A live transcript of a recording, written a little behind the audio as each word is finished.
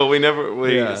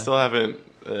we still haven't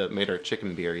made our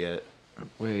chicken beer yet.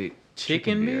 Wait,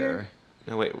 chicken beer?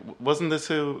 No, wait, wasn't this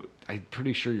who? I'm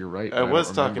pretty sure you're right. I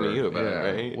was talking to you about it,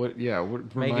 right? What? Yeah,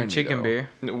 what? Making chicken beer.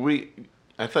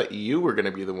 I thought you were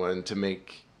gonna be the one to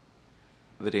make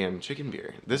the damn chicken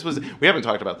beer. We haven't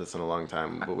talked about this in a long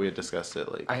time, but we had discussed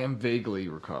it like I am vaguely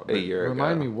recall. a year ago.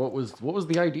 Remind me, what was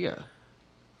the idea?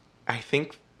 I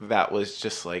think that was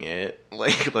just like it.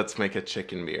 Like, let's make a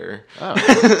chicken beer. Oh.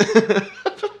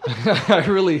 I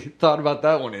really thought about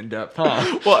that one in depth,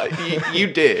 huh? Well,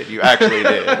 you did. You actually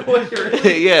did.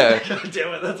 Really? Yeah. God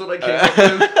damn it, that's what I came up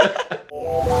with.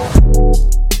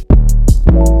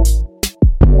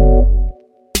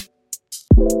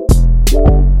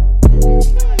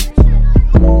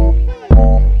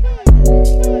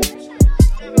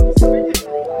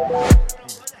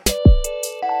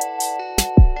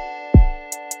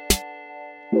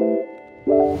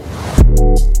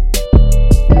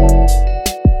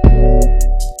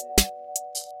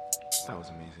 That was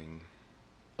amazing.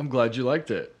 I'm glad you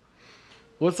liked it.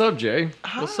 What's up, Jay?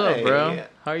 What's up, bro?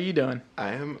 How are you doing?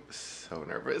 I am so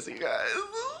nervous, you guys.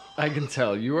 I can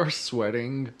tell you are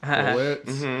sweating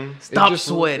bullets. Mm-hmm. Stop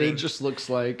sweating. It just looks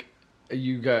like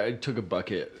you took a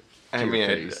bucket to I your mean,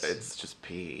 face. it's just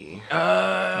pee.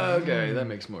 Okay, that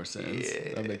makes more sense.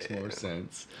 Yeah. That makes more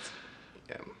sense.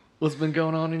 Yeah. What's been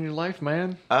going on in your life,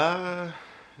 man? Not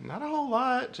a whole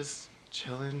lot. Just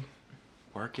chilling,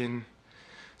 working,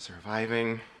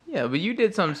 surviving. Yeah, but you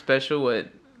did something special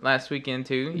last weekend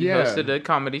too. You Yeah. hosted a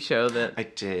comedy show that I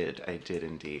did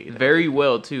indeed. very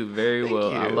well too. Very Thank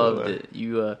well. I you. loved it.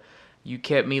 You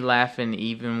kept me laughing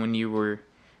even when you were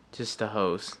just a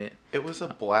host. It was a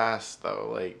blast though.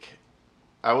 Like,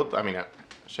 I would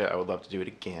love to do it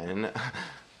again.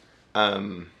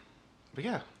 But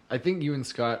yeah, I think you and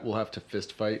Scott will have to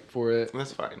fist fight for it.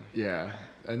 that's fine. Yeah,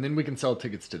 and then we can sell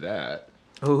tickets to that.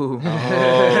 Ooh.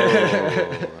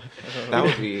 Oh, that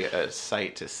would be a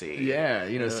sight to see.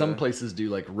 Yeah, some places do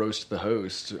like roast the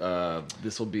host.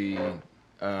 This will be.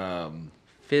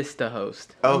 Fist the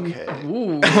host. Okay.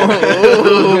 Ooh.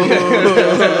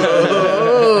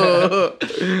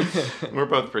 We're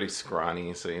both pretty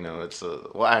scrawny, so it's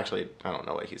well. Actually, I don't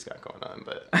know what he's got going on,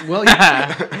 but Well,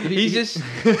 He's just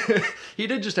he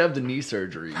did just have the knee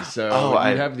surgery, so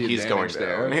I you have the he's going advantage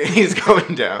down. there. He's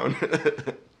going down.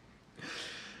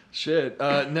 Shit.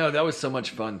 No, that was so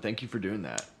much fun. Thank you for doing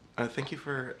that. Thank you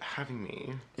for having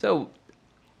me. so.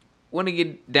 Want to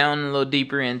get down a little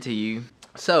deeper into you.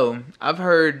 So I've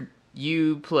heard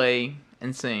you play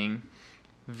and sing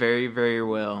very, very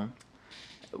well.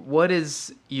 What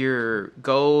is your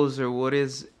goals, or what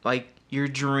is like your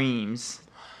dreams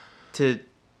to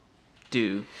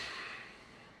do?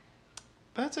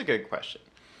 That's a good question.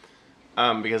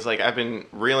 Because like I've been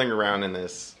reeling around in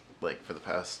this like for the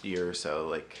past year or so,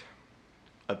 like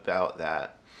about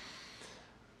that.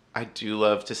 I do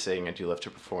love to sing. I do love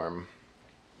to perform.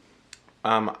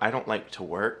 I don't like to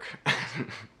work.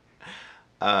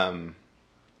 And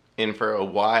for a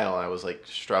while I was like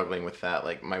struggling with that,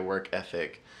 like my work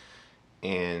ethic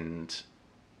and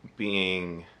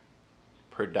being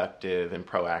productive and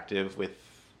proactive with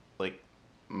like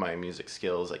my music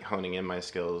skills, like honing in my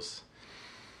skills.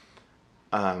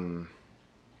 And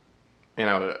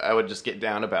I would just get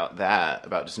down about that,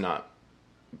 about just not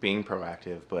being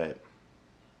proactive, but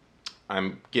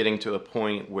I'm getting to a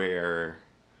point where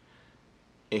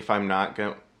if I'm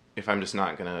just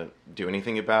not gonna do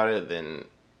anything about it, then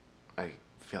I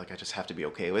feel like I just have to be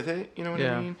okay with it. You know what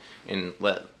I mean? And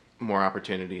let more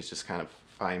opportunities just kind of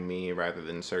find me rather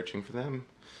than searching for them.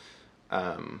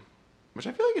 Which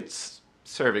I feel like it's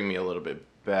serving me a little bit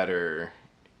better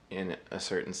in a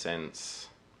certain sense,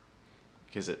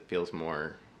 because it feels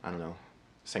more, I don't know,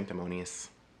 sanctimonious.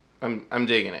 I'm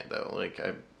digging it though. Like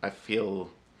I feel,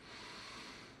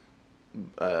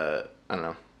 I don't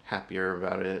know, happier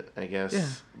about it, I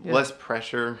guess. Yeah. Less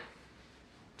pressure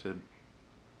to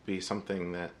be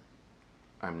something that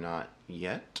I'm not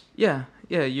yet. Yeah.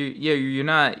 You're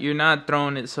not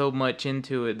throwing it so much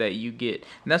into it that you get.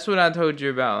 And that's what I told you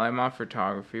about, like my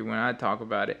photography. When I talk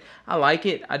about it, I like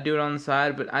it. I do it on the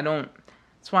side, but I don't.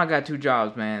 That's why I got 2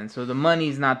 jobs, man. So the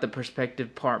money's not the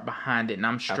perspective part behind it, and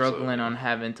I'm struggling Absolutely. on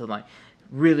having to like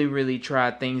really, really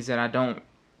try things that I don't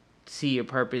see a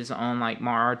purpose on, like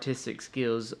my artistic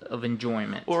skills of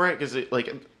enjoyment. Well, right,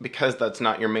 because that's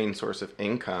not your main source of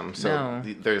income, so No.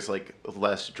 there's like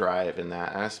less drive in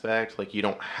that aspect. Like you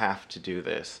don't have to do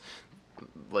this.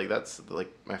 Like that's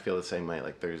like I feel the same way.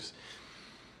 Like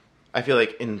I feel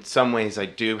like in some ways I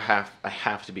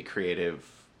have to be creative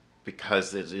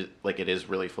because it is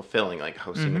really fulfilling. Like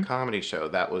hosting the comedy show,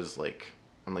 that was like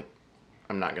I'm like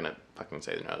I'm not gonna fucking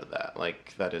say no to that.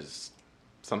 Like, that is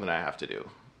something I have to do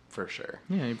for sure.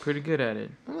 Yeah, you're pretty good at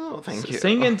it. Oh, thank you.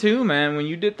 Singing too, man. When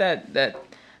you did that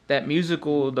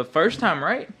musical the first time,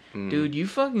 right? Dude, you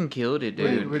fucking killed it,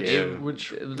 dude.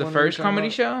 Which the first comedy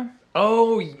show?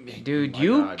 Oh, dude,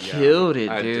 you killed it,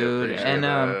 I do dude. appreciate And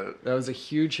that. that was a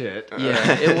huge hit.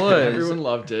 yeah, it was. Everyone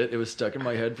loved it. It was stuck in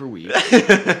my head for weeks.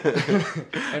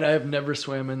 And I have never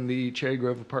swam in the Cherry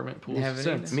Grove apartment pool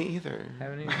since. Me either.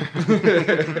 Haven't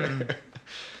either.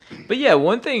 But yeah,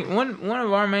 one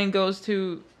of our main goals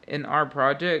too in our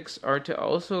projects are to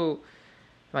also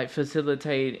like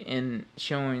facilitate in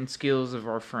showing skills of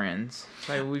our friends.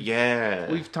 Like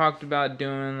we've talked about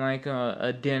doing like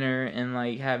a dinner and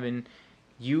like having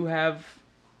you have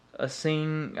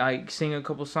sing a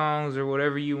couple songs or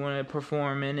whatever you want to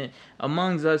perform in it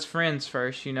amongst us friends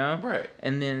first, you know? Right.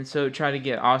 And then so try to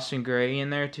get Austin Gray in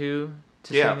there too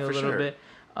to sing a little bit.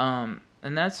 And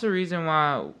that's the reason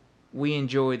why we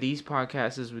enjoy these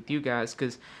podcasts is with you guys,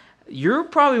 because you're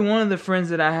probably one of the friends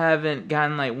that I haven't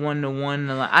gotten like one-to-one.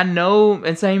 I know,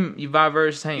 and same vice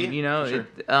versa, same, you know. Sure.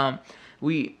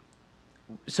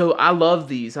 So I love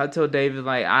these. I told David,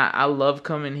 like, I love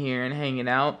coming here and hanging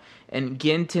out and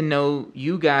getting to know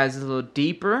you guys a little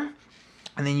deeper.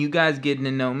 And then you guys getting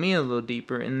to know me a little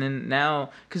deeper. And then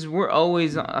now, because we're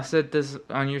always, I said this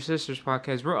on your sister's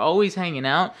podcast, we're always hanging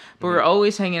out. But we're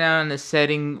always hanging out in a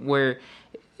setting where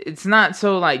it's not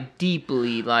so, like,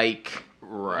 deeply, like...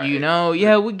 Right. You know,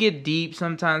 yeah, we get deep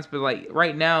sometimes, but like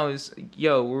right now is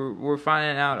we're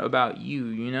finding out about you,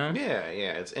 you know? Yeah,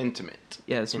 it's intimate.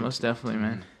 Yes, most definitely,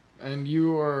 man. And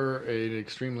you are an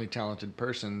extremely talented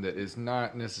person that is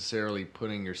not necessarily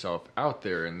putting yourself out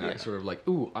there in that sort of like,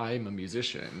 ooh, I'm a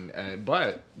musician.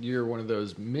 But you're one of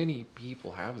those, many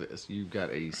people have this. You've got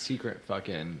a secret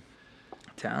fucking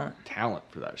talent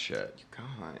for that shit.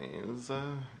 Guys,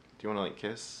 do you want to like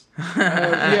kiss?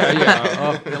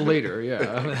 Later,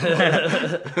 yeah.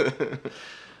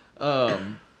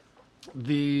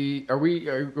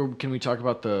 Can we talk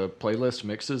about the playlist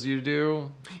mixes you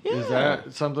do? Yeah. Is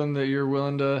that something that you're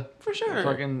willing to? For sure.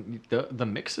 Fucking the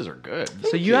mixes are good.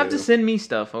 So you have to send me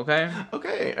stuff, okay?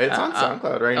 Okay, it's on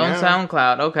SoundCloud right now. On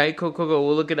SoundCloud, okay, cool.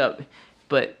 We'll look it up.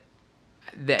 But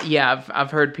I've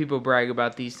heard people brag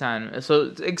about these times.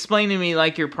 So explain to me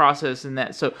like your process in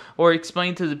that. So or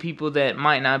explain to the people that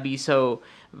might not be so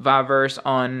diverse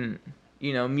on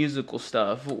musical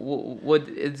stuff. What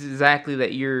is exactly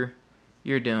that you're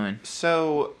doing?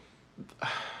 So,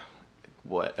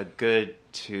 what, a good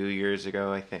 2 years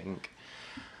ago, I think.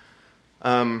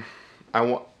 All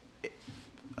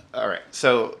right.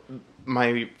 So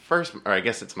my first, or I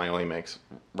guess it's my only mix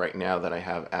right now that I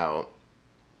have out.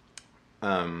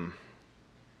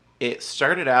 It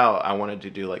started out, I wanted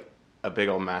to do like a big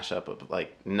old mashup of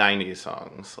like 90s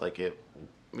songs. Like if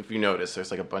you notice, there's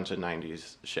like a bunch of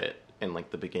 90s shit in like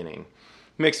the beginning,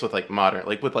 mixed with like modern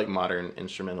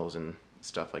instrumentals and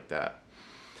stuff like that.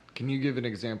 Can you give an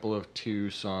example of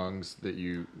 2 songs that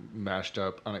you mashed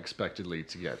up unexpectedly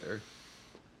together?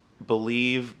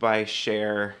 Believe by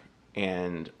Cher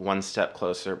and One Step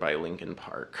Closer by Linkin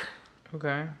Park.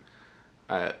 Okay.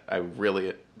 I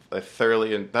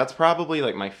thoroughly, and that's probably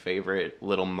like my favorite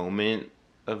little moment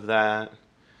of that,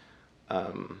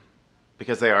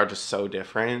 because they are just so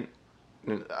different.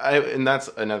 And that's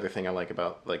another thing I like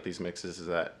about like these mixes is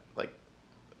that like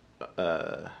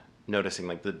noticing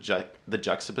like the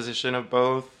juxtaposition of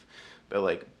both, but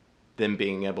like them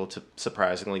being able to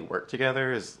surprisingly work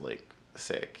together is like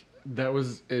sick. That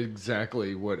was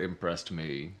exactly what impressed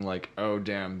me. Like, oh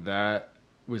damn, that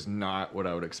was not what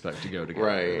I would expect to go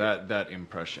together. Right. That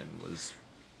impression was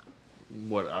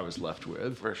what I was left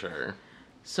with. For sure.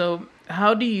 So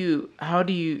do you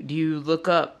look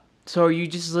up? So are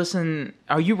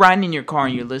you riding in your car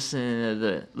and you're listening to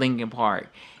the Linkin Park,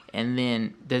 and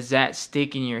then does that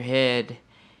stick in your head,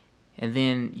 and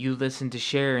then you listen to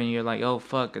Cher and you're like, oh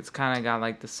fuck, it's kind of got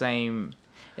like the same.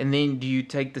 And then do you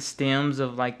take the stems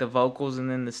of like the vocals and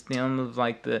then the stem of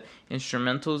like the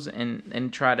instrumentals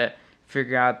and try to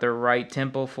figure out the right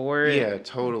tempo for it? Yeah,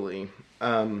 totally.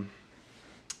 I've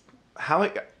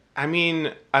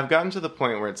gotten to the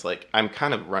point where it's like I'm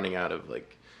kind of running out of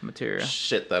like material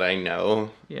shit that I know,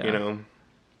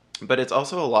 but it's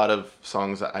also a lot of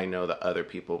songs that I know that other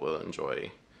people will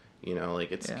enjoy,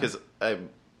 like it's because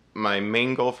my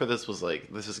main goal for this was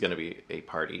like, this is going to be a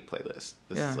party playlist.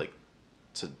 This is like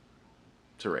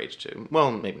to rage to.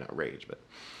 Well, maybe not rage, but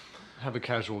have a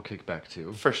casual kickback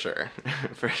too. For sure.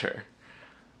 For sure.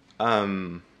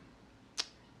 But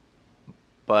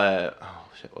oh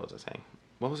shit, what was I saying?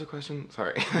 What was the question?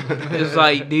 Sorry. It's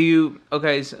like, do you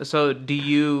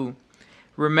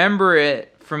remember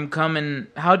it from coming?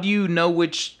 How do you know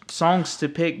which songs to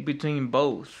pick between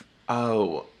both?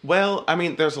 Oh, well, I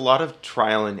mean, there's a lot of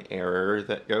trial and error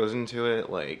that goes into it.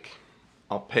 Like,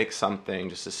 I'll pick something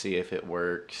just to see if it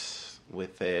works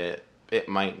with it. It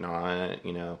might not,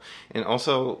 you know. And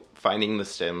also, finding the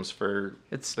stems for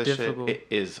It's the difficult. shit, it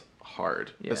is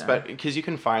hard. Yeah. Because you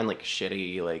can find, like,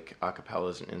 shitty, like,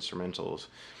 acapellas and instrumentals.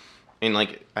 And,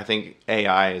 like, I think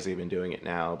AI is even doing it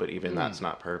now, but even that's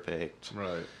not perfect.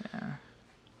 Right.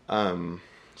 Yeah.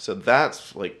 So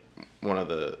that's, like, one of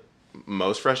the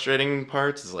most frustrating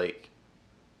parts is like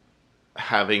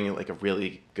having like a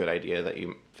really good idea that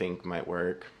you think might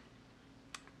work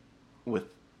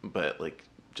but like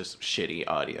just shitty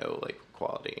audio like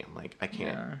quality. I'm like I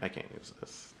can't use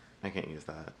this. I can't use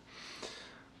that.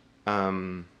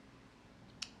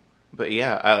 But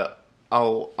yeah,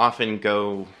 I'll often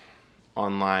go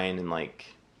online and like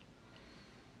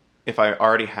if I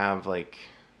already have like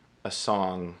a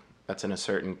song that's in a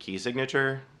certain key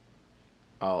signature,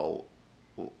 I'll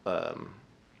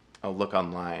I'll look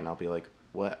online. I'll be like,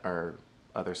 what are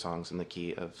other songs in the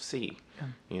key of C? Yeah.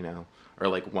 You know, or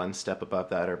like one step above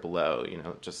that or below. You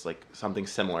know, just like something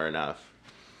similar enough.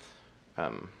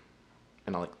 And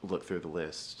I'll like look through the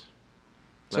list.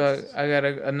 So I got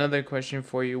another question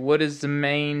for you. What is the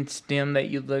main stem that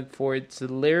you look for? It's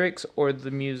the lyrics or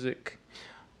the music?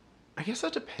 I guess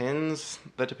that depends.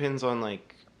 That depends on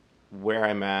like where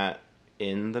I'm at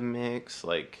in the mix.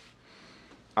 Like,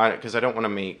 because I don't want to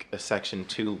make a section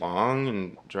too long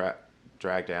and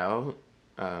dragged out.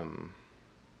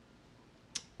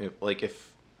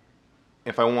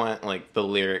 If I want like the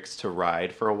lyrics to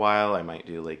ride for a while, I might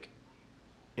do like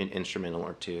an instrumental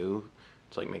or two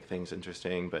to like make things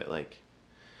interesting. But like,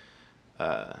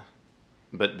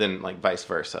 but then like vice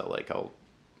versa. Like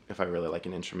if I really like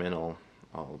an instrumental,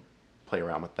 I'll play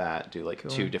around with that. Do like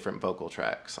two different vocal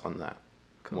tracks on that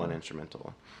one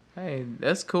instrumental. Hey,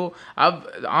 that's cool.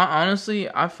 Honestly,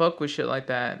 I fuck with shit like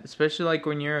that, especially like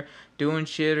when you're doing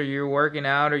shit or you're working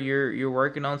out or you're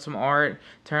working on some art.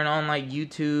 Turn on like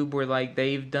YouTube where like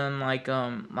they've done like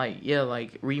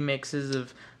remixes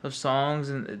of songs,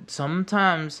 and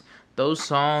sometimes those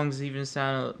songs even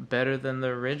sound better than the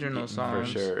original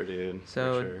songs. For sure, dude.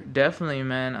 So for sure. definitely,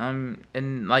 man.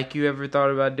 And like, you ever thought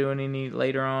about doing any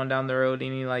later on down the road,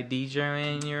 any like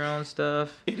DJing your own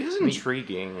stuff? It is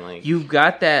intriguing. Like you've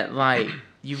got that like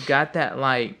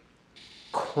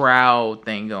crowd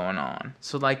thing going on.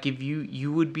 So like, if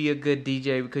you would be a good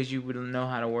DJ because you would know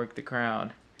how to work the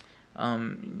crowd.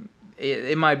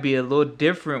 It might be a little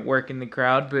different working the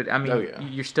crowd, but I mean,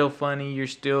 you're still funny. You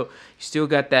still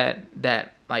got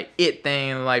that like it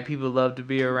thing. Like, people love to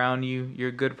be around you. You're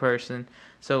a good person.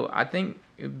 So I think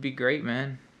it'd be great,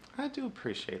 man. I do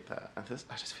appreciate that. I just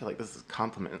feel like this is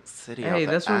Compliment City. Hey,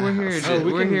 that's what we're here to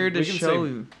do. We're here to show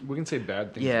you. We can say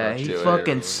bad things. Yeah, about he you.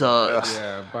 fucking sucks.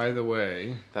 Yeah. By the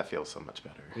way, that feels so much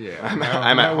better. Yeah, I'm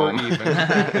at home.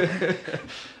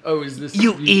 Oh, is this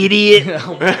you idiot?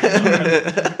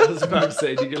 I was about to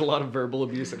say, do you get a lot of verbal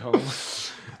abuse at home?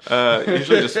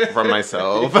 Usually just from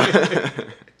myself.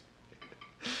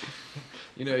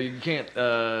 You know, you can't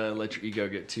let your ego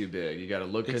get too big. You got to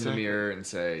look in the mirror and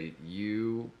say,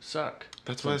 you suck.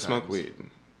 That's why I smoke weed.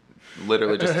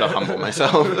 Literally just to humble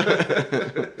myself.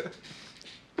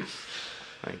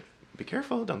 Like, be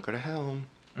careful, don't go to hell.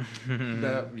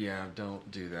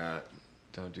 Don't do that.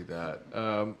 Don't do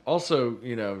that. Also,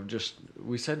 you know,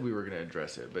 we said we were going to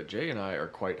address it, but Jay and I are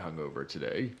quite hungover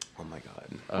today. Oh my God.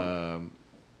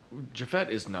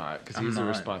 Jafet is not, because he's a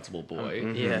responsible boy.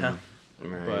 Mm-hmm. Yeah.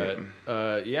 Right.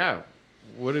 But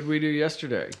what did we do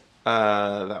yesterday?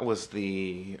 That was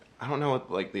I don't know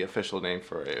what like the official name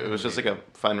for it. It was just like a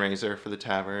fundraiser for the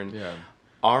tavern. Yeah.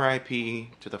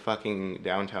 R.I.P. to the fucking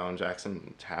downtown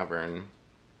Jackson Tavern.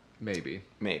 Maybe,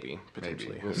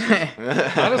 potentially. We'll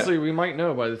honestly, we might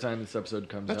know by the time this episode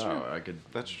comes out. True. I could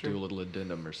do a little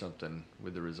addendum or something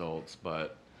with the results,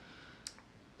 but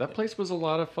that place was a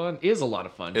lot of fun. Is a lot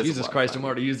of fun. Jesus Christ, I'm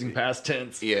already using past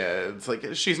tense. Yeah, it's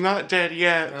like, she's not dead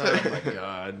yet. Oh my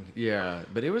God. Yeah,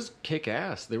 but it was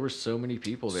kick-ass. There were so many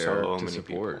people there to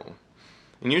support. People.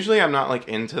 And usually I'm not like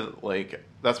into like,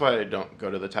 that's why I don't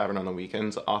go to the tavern on the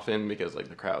weekends often, because like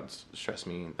the crowds stress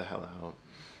me the hell out.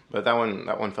 But that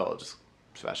one felt just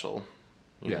special,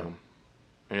 you know.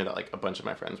 I knew that like a bunch of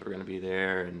my friends were going to be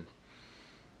there, and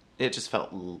it just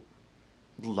felt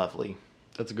lovely.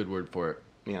 That's a good word for it.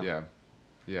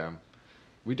 Yeah.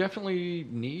 We definitely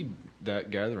need that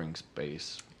gathering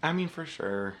space. I mean, for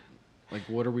sure. Like,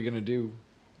 what are we going to do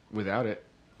without it?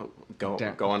 Go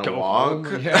on a walk?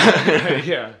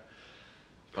 Yeah.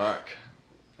 Fuck.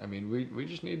 I mean, we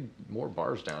just need more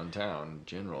bars downtown in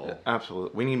general.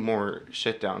 Absolutely. We need more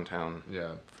shit downtown.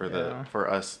 Yeah. For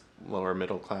us lower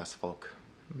middle class folk.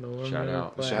 Shout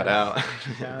out. Shout out.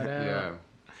 Shout out. Yeah.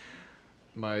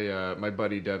 My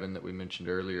buddy Devin that we mentioned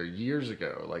earlier, years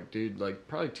ago, like, dude, like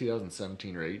probably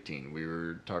 2017 or 18, we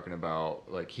were talking about,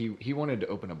 like, he wanted to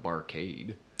open a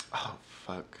barcade. Oh,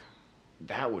 fuck.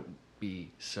 That would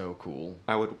be so cool.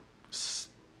 I would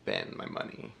spend my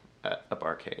money at a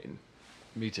barcade.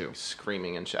 Me too.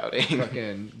 Screaming and shouting.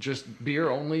 Fucking just beer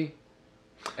only,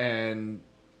 and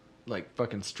like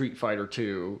fucking Street Fighter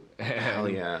 2. And, Hell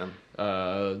yeah.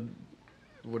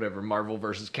 Whatever, Marvel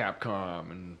versus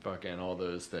Capcom and fucking all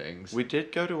those things. We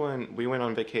did go to one. We went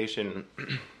on vacation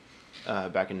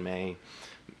back in May.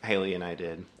 Haley and I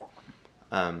did.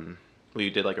 We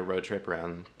did like a road trip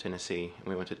around Tennessee, and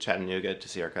we went to Chattanooga to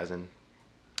see our cousin.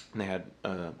 And they had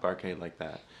a barcade like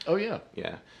that. Oh yeah.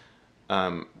 Yeah.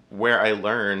 Where I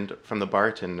learned from the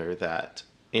bartender that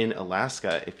in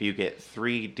Alaska, if you get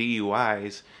 3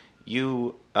 DUIs,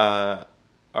 you are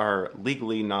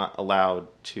legally not allowed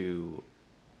to,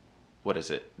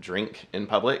 drink in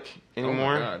public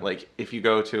anymore. Oh my God. Like, if you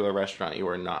go to a restaurant, you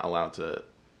are not allowed to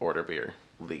order beer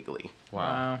legally.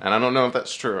 Wow. And I don't know if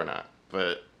that's true or not,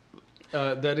 but...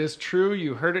 that is true.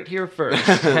 You heard it here first.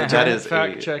 That is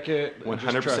fact check it.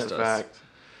 100% fact.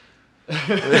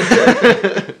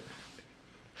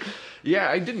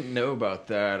 Yeah, I didn't know about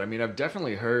that. I mean, I've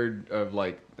definitely heard of,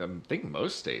 like, I think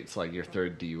most states, like, your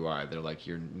third DUI, they're like,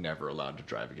 you're never allowed to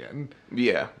drive again.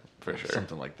 Yeah, for sure.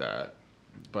 Something like that.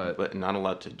 But not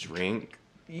allowed to drink.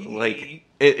 Like,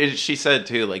 she said,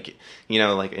 too, like,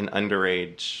 like an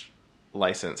underage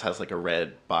license has, like, a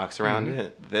red box around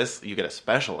it. This, you get a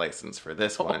special license for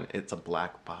this one. It's a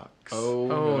black box. Oh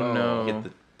no. You get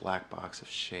the black box of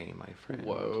shame, my friend.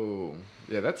 Whoa.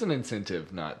 Yeah, that's an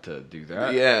incentive not to do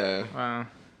that. Yeah. Wow.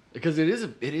 Because it is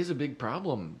a big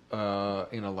problem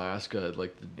in Alaska,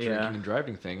 like the drinking and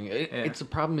driving thing. It's a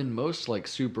problem in most like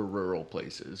super rural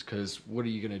places. Because what are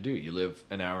you gonna do? You live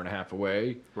an hour and a half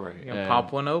away. Right. You're gonna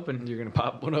pop one open. You're gonna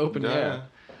pop one open. Yeah.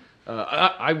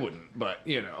 I wouldn't, but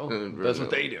that's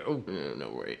what they do. No,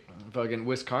 wait. Fucking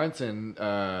Wisconsin,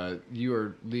 you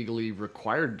are legally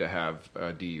required to have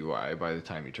a DUI by the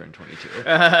time you turn 22.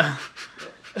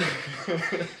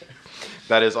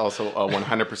 That is also a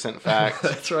 100% fact.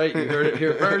 That's right. You heard it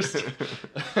here first.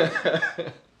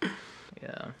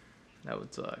 Yeah, that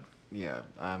would suck. Yeah,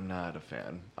 I'm not a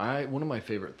fan. One of my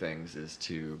favorite things is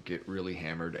to get really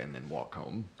hammered and then walk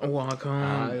home. Walk home.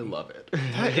 I love it.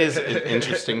 That is an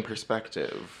interesting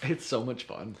perspective. It's so much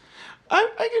fun.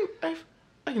 I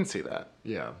can see that.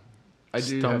 Yeah, I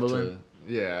do Stumbling? have to.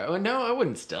 Yeah, well, no, I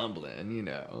wouldn't stumbling.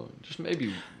 Just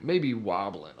maybe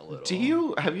wobbling a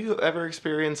little. Have you ever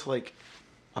experienced like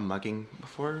a mugging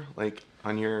before, like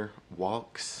on your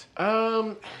walks?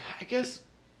 I guess.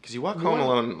 Because you walk home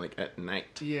alone like at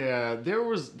night. Yeah, there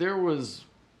was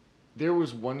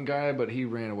one guy, but he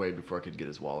ran away before I could get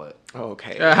his wallet.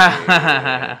 Okay.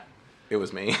 It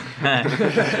was me.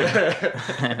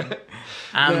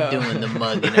 I'm doing the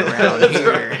mugging around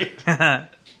here.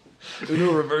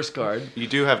 Uno reverse card. You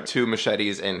do have 2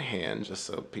 machetes in hand, just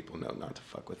so people know not to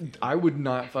fuck with you. I would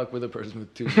not fuck with a person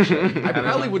with 2 machetes. I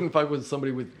probably wouldn't fuck with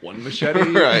somebody with 1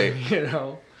 machete. Right.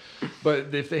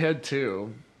 But if they had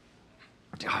 2...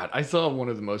 God, I saw one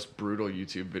of the most brutal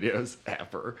YouTube videos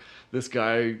ever. This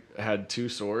guy had 2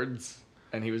 swords,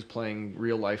 and he was playing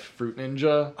real life Fruit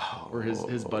Ninja, where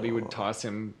his buddy would toss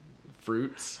him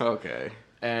fruits. Okay.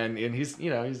 And he's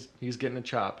getting a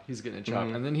chop. He's getting a chop.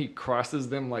 Mm-hmm. And then he crosses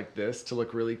them like this to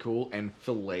look really cool and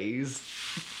fillets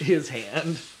his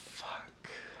hand. Fuck.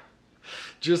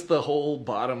 Just the whole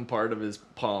bottom part of his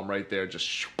palm right there.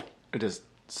 Just It just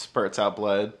spurts out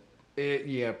blood.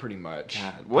 yeah, pretty much.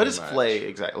 God. What is fillet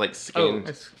exactly? Like skin?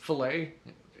 It's fillet.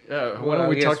 Why Well, don't I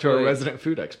we guess talk to our fillet. resident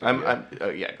food expert?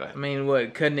 Yeah, go ahead. I mean,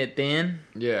 what? Cutting it thin?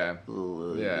 Yeah,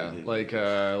 yeah.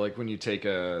 Like when you take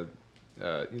a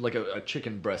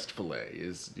chicken breast fillet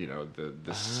is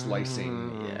the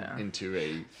slicing into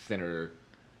a thinner.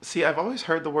 See, I've always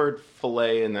heard the word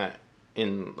fillet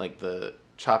in like the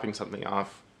chopping something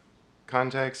off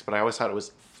context, but I always thought it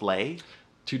was flay.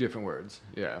 2 different words.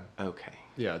 Yeah. Okay.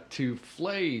 Yeah. To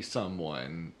flay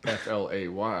someone,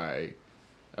 FLAY,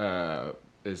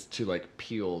 is to like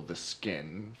peel the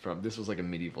skin from. This was like a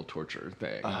medieval torture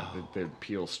thing. Oh. They'd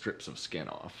peel strips of skin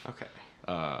off. Okay.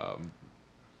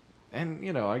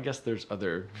 And I guess there's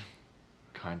other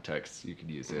contexts you could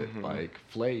use it, like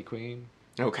flay queen.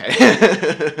 Okay.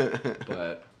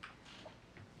 But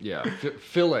yeah,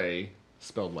 fillet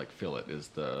spelled like fillet is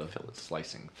the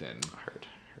slicing thin. Heard.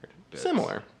 bits.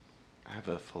 Similar. I have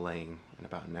a filleting in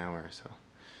about an hour, so.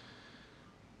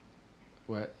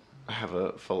 What? I have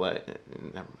a fillet.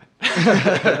 Never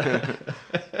mind.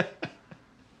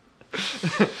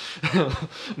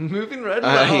 Moving right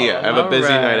along. Yeah, I have a busy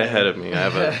Alright. night ahead of me. I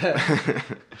have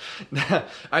a.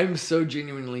 I'm so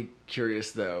genuinely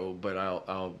curious though, but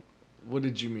I'll. What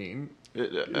did you mean?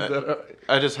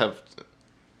 I just have.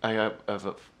 I have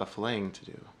a filleting to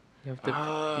do. You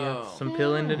have some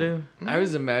peeling to do? I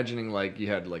was imagining like you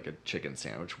had like a chicken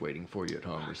sandwich waiting for you at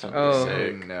home or something. Oh.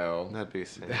 Sick. No. That'd be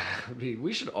sick.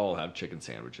 We should all have chicken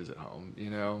sandwiches at home, you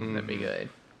know? That'd be good.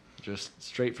 Just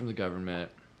straight from the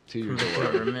government to your From the door.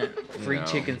 government. Free know.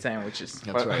 chicken sandwiches.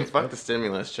 That's right. Fuck the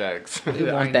stimulus checks. You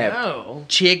I want that know.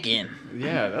 chicken.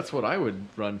 Yeah, that's what I would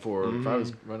run for if I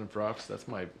was running for office. That's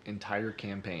my entire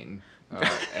campaign.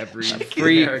 Every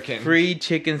American. Free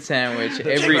chicken sandwich.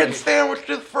 Chicken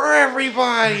sandwiches for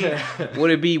everybody.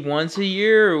 Would it be once a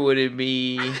year or would it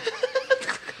be?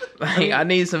 Like, I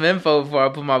need some info before I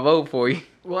put my vote for you.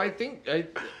 Well, I think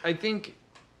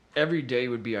every day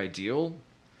would be ideal.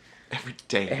 Every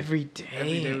day. Every day.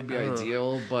 Every day would be Ugh.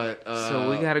 ideal, but So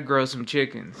we gotta grow some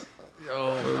chickens.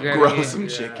 oh, We gotta Grow get- some We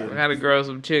chicken. gotta grow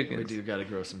some we chickens. do got to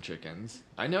grow some chickens.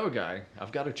 I know a guy.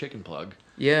 I've got a chicken plug.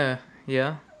 Yeah.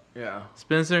 Yeah.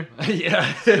 Spencer.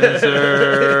 Yeah.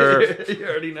 Spencer. You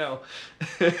already know.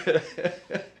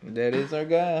 That is our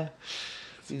guy.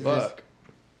 He's just- Fuck.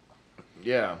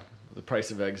 Yeah. The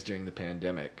price of eggs during the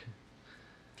pandemic.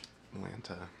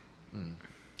 Atlanta.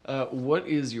 What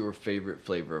is your favorite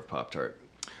flavor of Pop-Tart?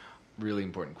 Really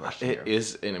important question It here.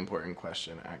 is an important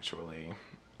question, actually.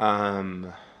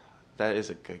 That is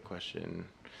a good question.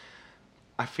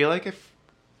 I feel like if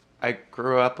I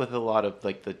grew up with a lot of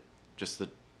like the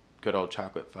good old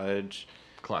chocolate fudge,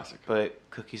 Classic. but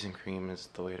cookies and cream is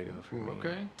the way to go for me.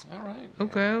 Okay. All right.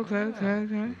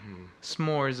 Okay.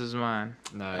 S'mores is mine.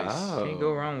 Nice. Oh. Can't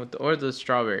go wrong with or the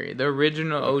strawberry. The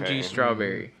original OG Okay.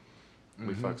 strawberry.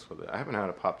 We fucks with it. I haven't had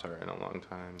a Pop-Tart in a long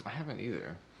time. I haven't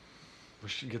either. We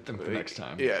should get them for next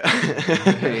time. Yeah.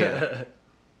 Yeah.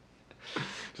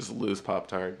 Just loose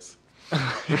Pop-Tarts.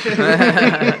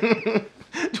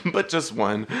 But just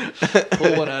one.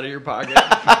 Pull one out of your pocket.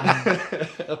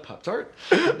 A Pop-Tart?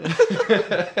 I'm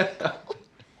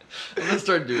going to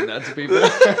start doing that to people.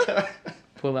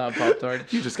 Pull out Pop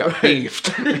Tart. You just got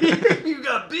beefed. You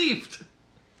got beefed.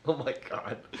 Oh my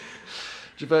god.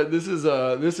 Jafet, this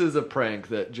is a prank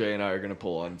that Jay and I are going to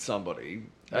pull on somebody.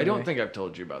 I don't Okay. think I've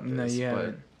told you about this. No, you but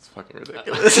haven't. It's fucking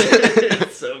ridiculous.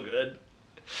 it's so good.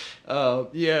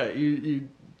 Yeah, you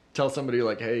tell somebody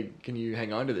like, "Hey, can you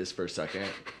hang on to this for a second?"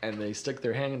 And they stick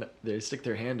their hand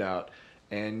out,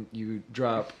 and you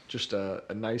drop just a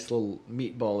nice little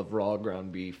meatball of raw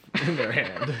ground beef in their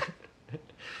hand,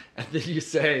 and then you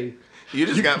say, You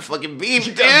just got fucking beefed,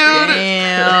 dude.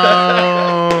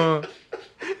 Damn.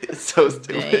 It's so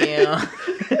stupid. Damn.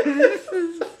 "This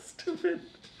is stupid."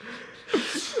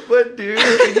 But dude,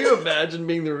 can you imagine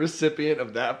being the recipient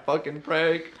of that fucking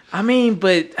prank? I mean,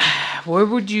 but where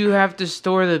would you have to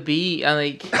store the beef?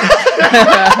 I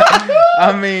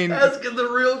mean, Asking the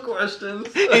real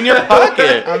questions. In your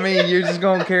pocket. I mean, you're just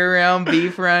gonna carry around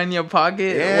beef around in your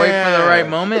pocket, wait for the right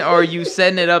moment, or are you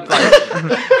setting it up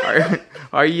like?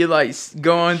 Are you like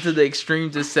going to the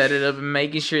extreme to set it up and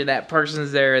making sure that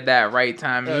person's there at that right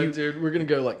time? Dude, we're gonna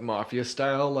go like mafia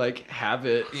style, like have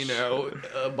it,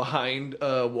 behind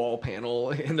a wall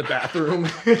panel in the bathroom.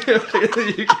 you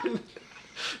can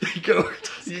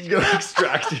go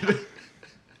extract it.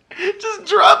 Just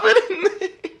drop it in there.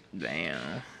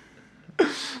 Damn.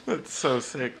 That's so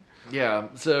sick. Yeah,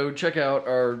 so check out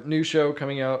our new show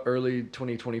coming out early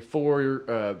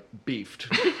 2024, Beefed.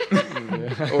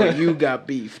 Or you got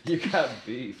beefed. You got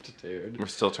beefed, dude. We're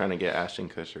still trying to get Ashton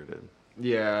Kutcher to.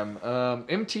 Yeah,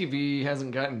 MTV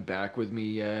hasn't gotten back with me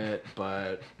yet,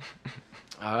 but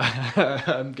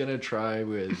I'm gonna try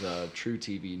with True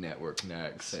TV Network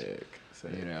next. Sick.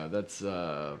 That's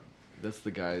the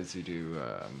guys who do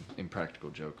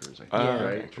Impractical Jokers, I think, Oh,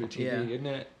 right? okay, True TV, Yeah. isn't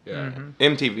it? Yeah. Mhm.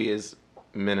 MTV is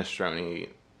minestrone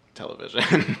television.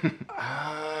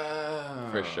 Oh,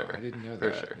 For sure. I didn't know For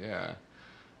that. sure. Yeah.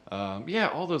 Yeah,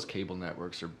 all those cable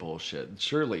networks are bullshit.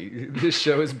 Surely this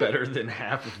show is better than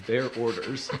half of their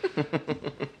orders.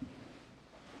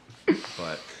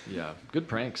 But yeah, good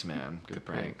pranks, man. Good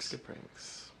pranks. Good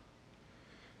pranks.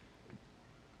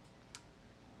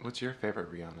 What's your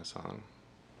favorite Rihanna song?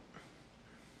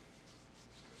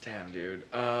 Damn, dude.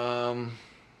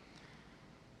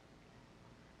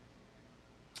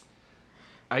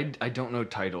 I don't know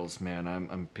titles, man. I'm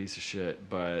a piece of shit,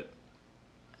 but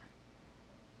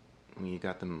I mean, you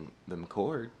got them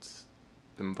chords,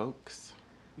 them vocals.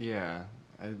 yeah.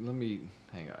 Let me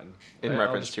hang on. In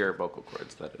reference to your vocal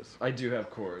cords, that is. I do have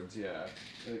chords, yeah.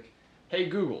 Like, hey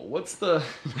Google, what's my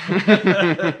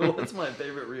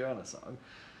favorite Rihanna song?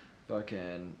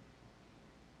 Fucking.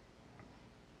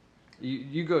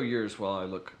 You go yours while I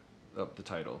look up the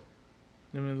title.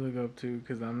 Let me look up too,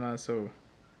 because I'm not so.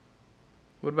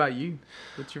 What about you?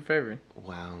 What's your favorite?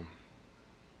 Wow.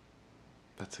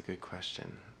 That's a good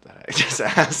question that I just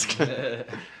asked.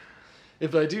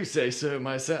 If I do say so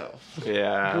myself.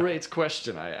 Yeah. Great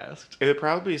question I asked. It would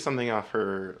probably be something off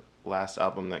her last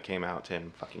album that came out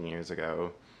 10 fucking years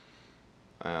ago.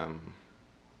 I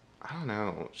don't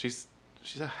know. She's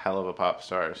a hell of a pop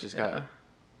star. She's got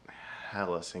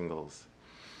hella singles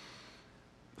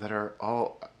that are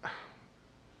all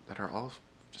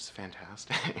just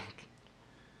fantastic.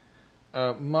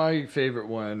 My favorite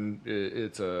one,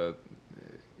 it's a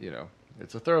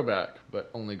throwback, but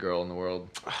Only Girl in the World.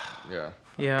 Yeah.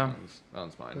 Yeah. That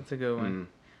one's mine. That's a good one.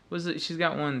 Was it? She's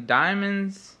got one,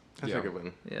 Diamonds. That's a good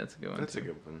one. Yeah, that's a good one. That's too. a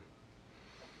good one.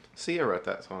 Sia wrote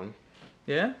that song.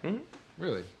 Yeah.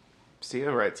 Really?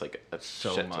 Sia writes like a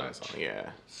So shit ton much. of songs.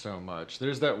 Yeah. So much.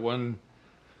 There's that one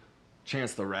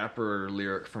Chance the Rapper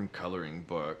lyric from Coloring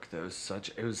Book that was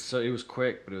it was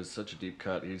quick, but it was such a deep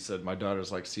cut. He said, "My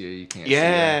daughter's like Sia, you can't see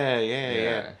her."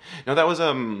 Yeah. No, that was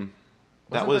Wasn't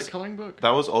that Coloring Book?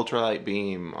 That was Ultralight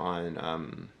Beam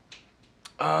on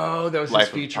Oh, that was Life his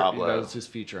of feature. Pablo. That was his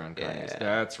feature on Kanye's. Yeah.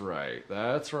 That's right.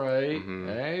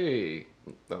 Hey,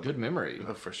 good memory.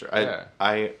 Oh, for sure. Yeah.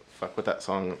 I fuck with that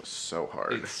song so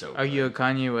hard. It's so Are you a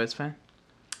Kanye West fan?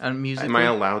 Music? Am I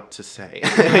allowed to say?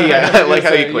 Yeah, I like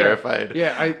how you clarified.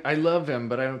 Yeah, I love him,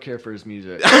 but I don't care for his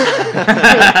music.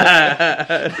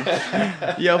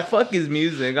 Yo, fuck his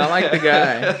music. I like the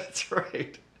guy. That's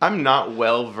right. I'm not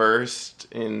well versed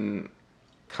in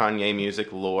Kanye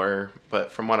music lore,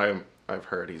 but from what I've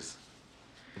heard, he's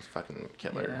fucking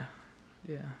killer.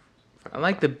 Yeah. Fucking I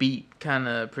like the beat kind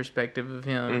of perspective of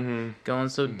him going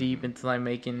so deep into like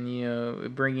making,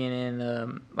 bringing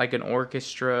in like an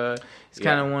orchestra. He's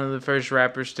kind of one of the first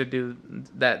rappers to do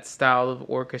that style of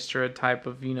orchestra type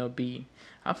of, beat.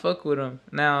 I fuck with him.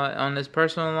 Now, on his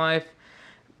personal life.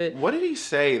 What did he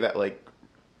say that like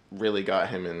really got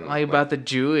him in? Like about the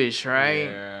Jewish, right?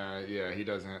 Yeah, he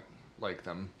doesn't like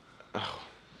them. Oh,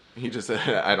 he just said,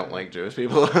 I don't like Jewish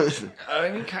people. I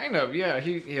mean, kind of, yeah.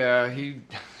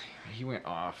 He went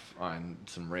off on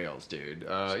some rails, dude.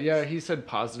 He said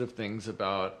positive things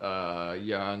about a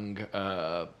young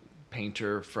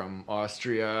painter from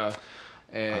Austria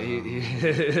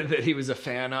that he was a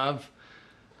fan of.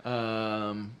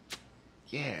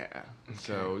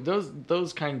 So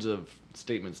those kinds of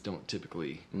statements don't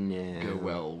typically go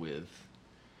well with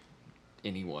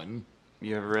anyone.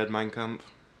 You ever read Mein Kampf?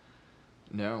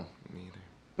 No. Me either.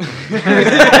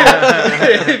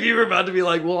 If you were about to be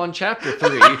like, well, on chapter 3,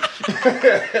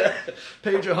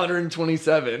 page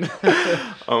 127.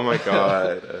 Oh my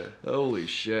god. Holy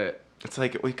shit. It's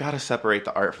like, we gotta separate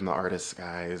the art from the artist,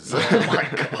 guys. Oh my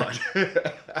god.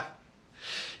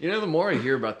 The more I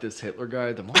hear about this Hitler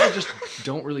guy, the more I just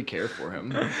don't really care for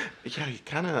him. Yeah, he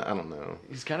kind of, I don't know.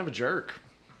 He's kind of a jerk.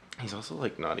 He's also,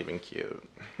 like, not even cute.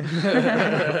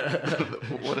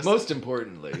 Most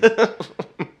importantly.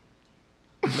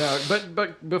 No,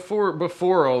 but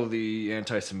before all the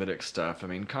anti-Semitic stuff, I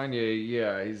mean,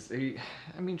 Kanye,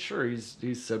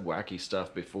 he's said wacky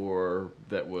stuff before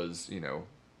that was,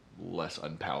 less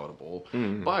unpalatable.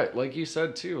 But like you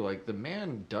said too, like the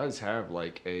man does have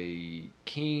like a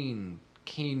keen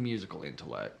musical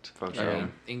intellect.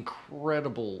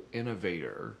 Incredible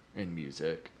innovator in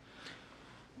music.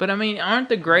 But I mean, aren't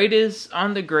the greatest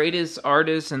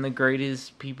artists and the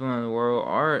greatest people in the world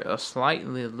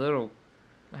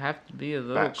have to be a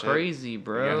little crazy,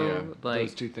 bro. Yeah. Like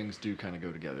those two things do kind of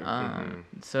go together.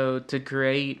 So to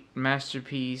create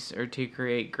masterpiece or to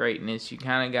create greatness, you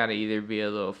kind of got to either be a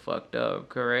little fucked up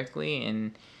correctly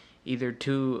and either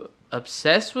too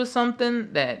obsessed with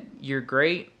something that you're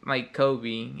great, like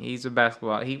Kobe. He's a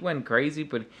basketball. He wasn't crazy,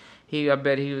 but I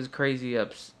bet he was crazy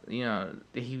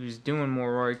he was doing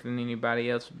more work than anybody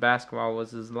else. Basketball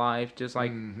was his life, just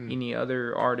like any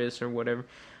other artist or whatever.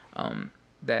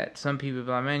 That some people be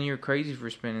like, man, you're crazy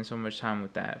for spending so much time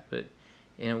with that. But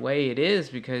in a way it is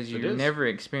because you're never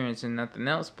experiencing nothing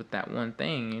else but that one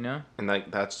thing, And like,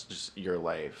 that's just your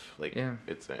life. Like, yeah.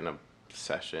 It's an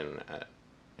obsession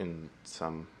in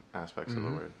some aspects of the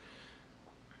word.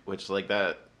 Which, like,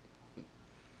 that,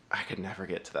 I could never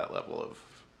get to that level of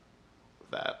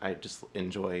that. I just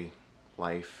enjoy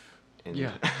life.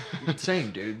 Yeah. Same,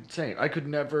 dude. Same. I could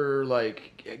never,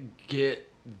 like, get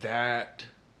that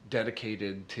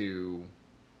dedicated to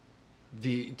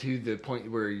the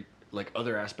point where like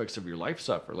other aspects of your life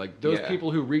suffer. Like those Yeah.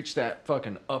 people who reach that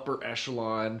fucking upper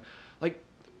echelon, like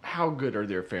how good are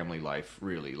their family life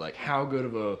really? Like how good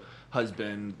of a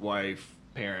husband, wife,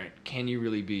 parent can you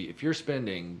really be if you're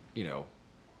spending, you know,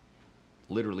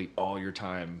 literally all your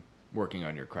time working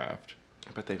on your craft?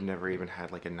 But they've never even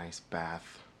had like a nice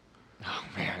bath. Oh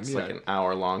man, It's yeah. like an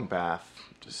hour-long bath,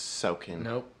 just soaking.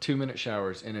 Nope, 2-minute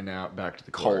showers, in and out, back to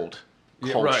the court.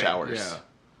 Cold right, showers. Yeah.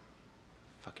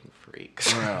 Fucking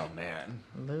freaks. Oh man,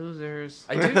 Losers.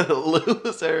 I do.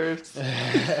 Losers.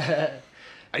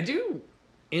 I do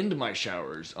end my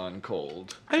showers on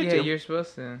cold. Yeah, you're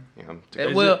supposed to.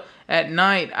 Yeah, Well, at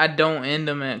night I don't end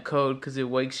them at cold because it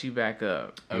wakes you back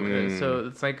up. Okay. So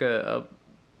it's like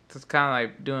it's kind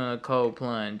of like doing a cold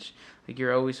plunge. Like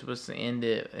you're always supposed to end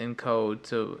it in cold.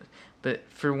 So, but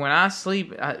for when I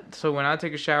sleep, so when I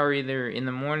take a shower either in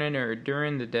the morning or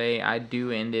during the day, I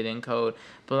do end it in cold.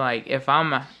 But like if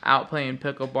I'm out playing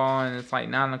pickleball and it's like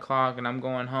 9 o'clock and I'm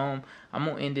going home, I'm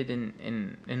gonna end it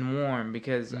in warm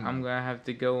because I'm gonna have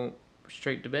to go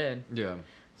straight to bed. Yeah.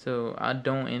 So I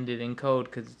don't end it in cold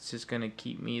because it's just gonna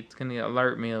it's gonna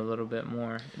alert me a little bit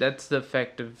more. That's the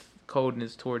effect of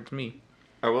coldness towards me.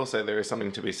 I will say there is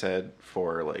something to be said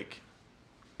for like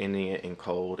ending it in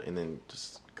cold and then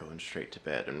just going straight to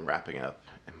bed and wrapping up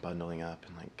and bundling up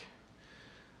and like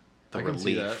the I can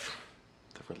see that. relief.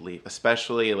 The relief,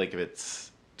 especially like if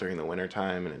it's during the winter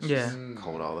time and it's just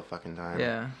cold all the fucking time.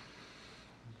 Yeah.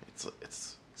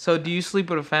 It's So do you sleep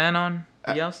with a fan on?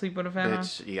 Do y'all sleep with a fan on?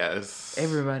 yes.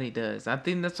 Everybody does. I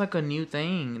think that's like a new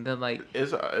thing that like.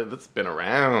 It's been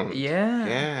around. Yeah.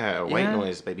 Yeah. White Yeah.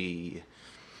 noise, baby.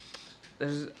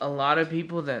 There's a lot of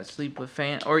people that sleep with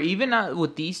fan, or even not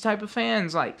with these type of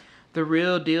fans. Like the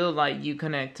real deal, like you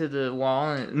connect to the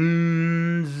wall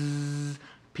and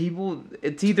people.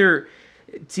 It's either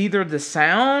the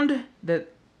sound that.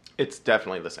 It's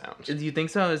definitely the sound. Do you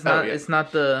think so? It's not. Yeah. It's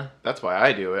not the. That's why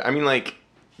I do it. I mean, like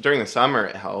during the summer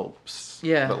it helps.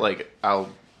 Yeah. But like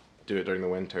I'll do it during the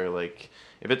winter. Like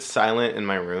if it's silent in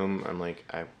my room, I'm like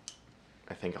I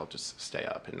think I'll just stay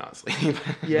up and not sleep.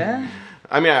 Yeah.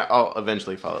 I mean, I'll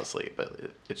eventually fall asleep, but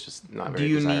it's just not very. Do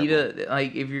you need desirable.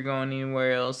 like if you're going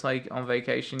anywhere else, like on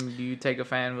vacation? Do you take a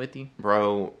fan with you?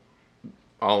 Bro?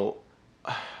 I'll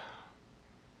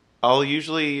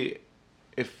usually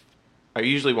I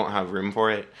usually won't have room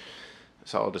for it,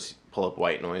 so I'll just pull up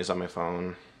white noise on my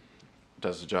phone.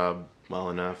 Does the job well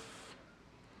enough.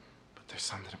 But there's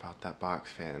something about that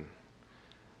box fan.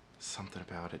 Something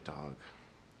about it, dog.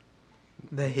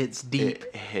 That hits deep.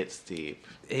 It hits deep.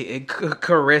 It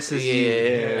caresses you,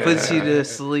 Yeah. puts you to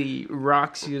sleep,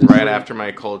 rocks you to Right sleep. after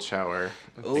my cold shower.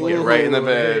 Ooh. Get right in the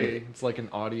bed. It's like an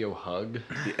audio hug.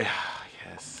 Yeah,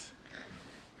 yes.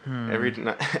 Every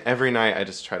night I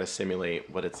just try to simulate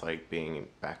what it's like being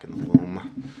back in the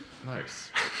womb. Nice.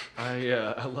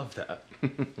 I love that.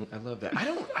 I love that.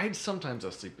 I sometimes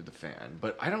I'll sleep with the fan,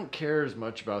 but I don't care as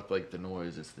much about like the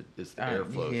noise. It's the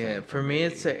airflow. Yeah, thing for me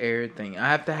it's the air thing. I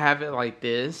have to have it like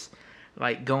this,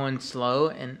 like going slow,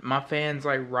 and my fan's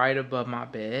like right above my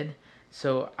bed.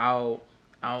 So I'll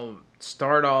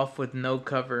start off with no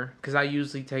cover because I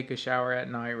usually take a shower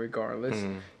at night regardless.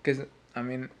 Because I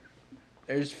mean,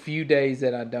 there's few days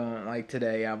that I don't. Like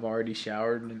today, I've already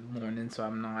showered in the morning, so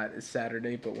I'm not. It's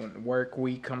Saturday, but when work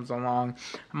week comes along,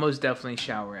 I most definitely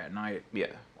shower at night. Yeah.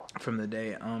 From the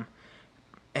day.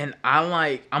 And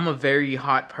I'm a very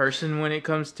hot person when it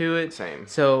comes to it. Same.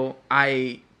 So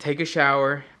I take a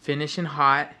shower, finishing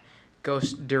hot, go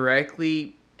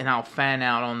directly, and I'll fan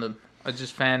out on the. I'll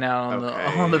just fan out on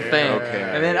the fan,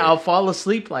 and then I'll fall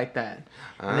asleep like that.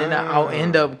 And then I'll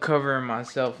end up covering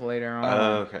myself later on.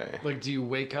 Okay. Like, do you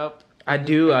wake up? I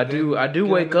do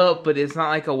wake up, but it's not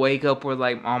like a wake up where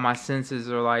like all my senses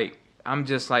are like I'm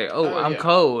just like, I'm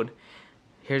cold.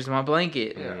 Here's my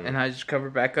blanket, and I just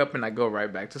cover back up and I go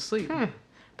right back to sleep.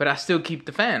 But I still keep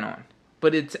the fan on.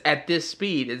 But it's at this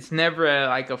speed. It's never at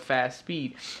like a fast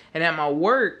speed. And at my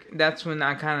work, that's when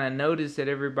I kind of noticed that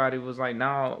everybody was like,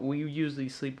 "No, we usually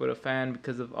sleep with a fan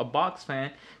because of a box fan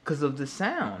because of the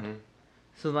sound."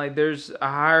 So like, there's a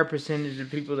higher percentage of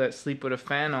people that sleep with a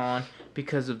fan on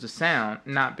because of the sound,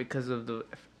 not because of the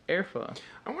airflow.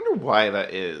 I wonder why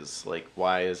that is. Like,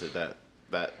 why is it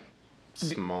that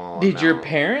small? Did your amount?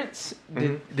 parents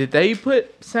did they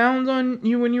put sounds on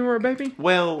you when you were a baby?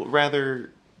 Well,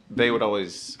 rather, they would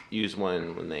always use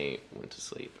one when they went to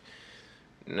sleep.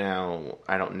 Now,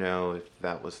 I don't know if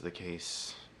that was the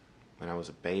case when I was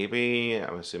a baby.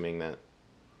 I'm assuming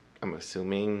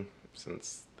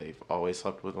since they've always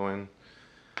slept with one.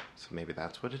 So maybe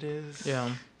that's what it is. Yeah.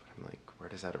 But I'm like, where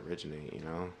does that originate, you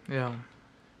know? Yeah.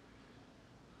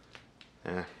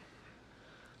 Eh.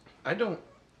 I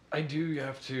do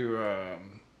have to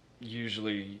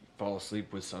usually fall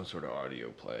asleep with some sort of audio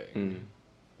playing.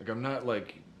 Like I'm not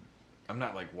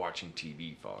like watching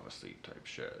TV falling asleep type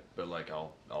shit, but like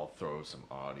I'll throw some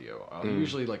audio. I'll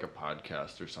usually like a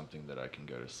podcast or something that I can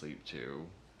go to sleep to.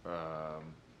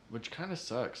 Which kind of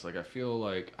sucks. Like I feel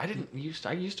like I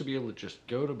used to be able to just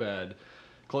go to bed,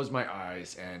 close my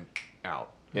eyes and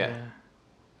out. Yeah.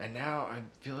 And now I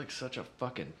feel like such a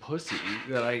fucking pussy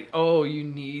that you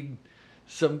need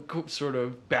some sort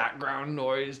of background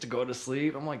noise to go to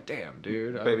sleep. I'm like, damn,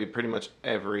 dude. Baby, pretty much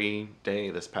every day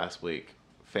this past week,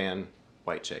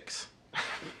 white chicks.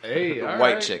 Hey, all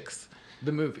white right. chicks.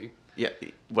 The movie. Yeah,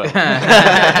 well.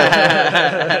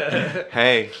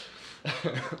 Hey.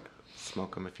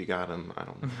 Smoke them if you got them. I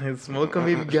don't know. Smoke them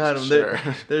if you got them. Sure.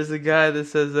 There's a guy that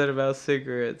says that about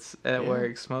cigarettes at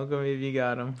work. Smoke them if you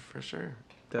got them. For sure.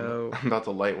 Dope. I'm about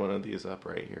to light one of these up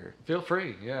right here. Feel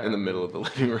free, yeah. In the middle of the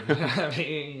living room. I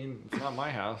mean, it's not my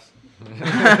house.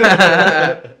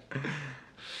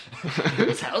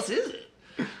 Whose house is it?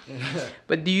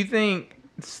 But do you think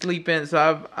sleeping?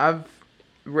 So I've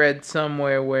read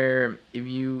somewhere where if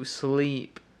you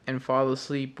sleep and fall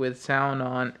asleep with sound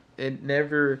on, it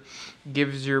never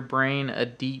gives your brain a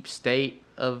deep state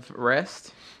of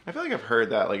rest. I feel like I've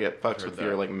heard that. Like it fucks with that.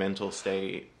 your like mental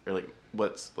state or like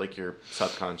what's like your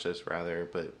subconscious rather,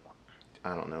 but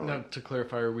I don't know. Now, to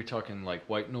clarify, are we talking like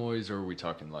white noise or are we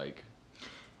talking like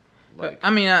I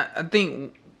mean, I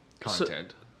think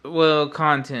content?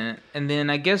 Content, and then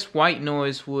I guess white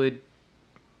noise would.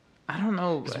 I don't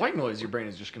know. Because white noise, your brain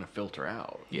is just going to filter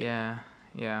out. Yeah.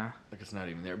 Like it's not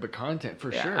even there. But content,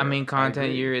 for Yeah, sure. I mean,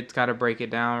 content, it's got to break it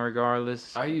down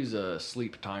regardless. I use a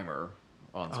sleep timer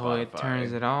on Spotify. Oh, it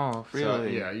turns it off.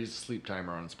 Really? So, I use a sleep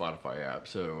timer on the Spotify app.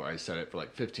 So I set it for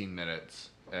like 15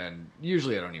 minutes. And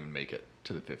usually I don't even make it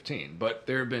to the 15. But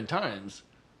there have been times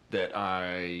that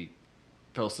I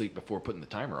fell asleep before putting the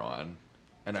timer on.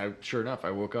 And sure enough,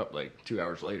 I woke up like 2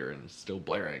 hours later and it's still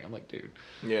blaring. I'm like, dude.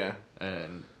 Yeah.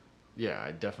 And yeah,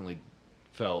 I definitely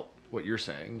felt what you're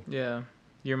saying. Yeah.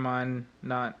 Your mind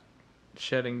not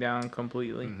shutting down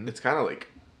completely. Mm-hmm. It's kind of like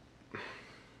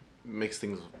makes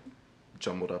things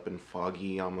jumbled up and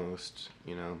foggy almost,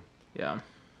 you know. Yeah.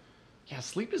 Yeah,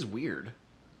 sleep is weird.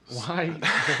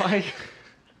 Why?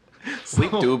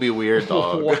 Sleep do be weird,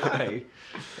 dog. Why?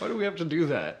 Why do we have to do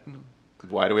that?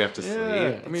 Why do we have to sleep?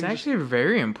 I It's actually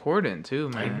very important too,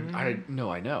 man. I know.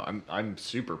 I'm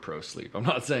super pro sleep. I'm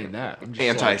not saying that. I'm just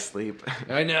Anti-sleep.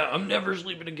 I know. I'm never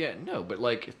sleeping again. No, but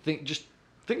like think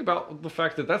about the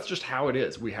fact that that's just how it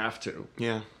is. We have to.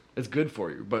 Yeah. It's good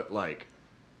for you, but like,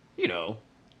 you know,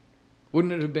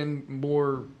 wouldn't it have been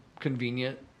more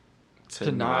convenient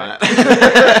to not?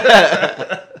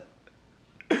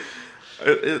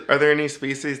 Are there any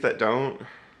species that don't?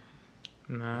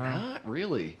 No. Not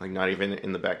really. Like not even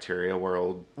in the bacteria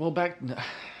world? Well,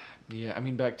 yeah, I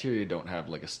mean, bacteria don't have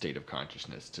like a state of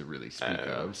consciousness to really speak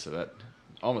of, so that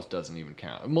almost doesn't even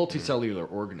count. Multicellular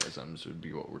organisms would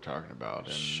be what we're talking about.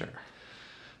 And Sure.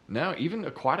 now, even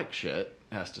aquatic shit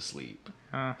has to sleep.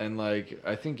 And like,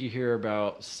 I think you hear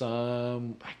about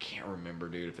I can't remember,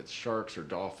 dude, if it's sharks or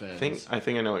dolphins. I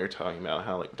think I know what you're talking about.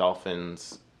 How like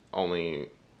dolphins only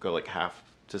go like half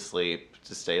to sleep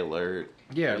to stay alert.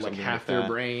 Yeah, or like something half that. their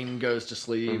brain goes to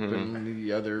sleep and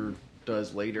the other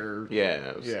does later.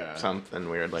 Yeah, it was something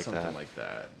weird like Something that. like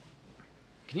that.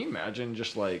 Can you imagine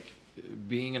just like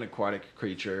being an aquatic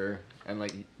creature and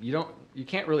like you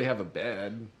can't really have a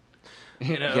bed,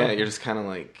 you know? Yeah, you're just kind of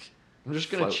like I'm just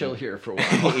gonna floating. chill here for a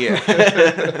while.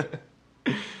 Yeah.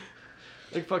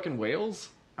 Like fucking whales.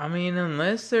 I mean,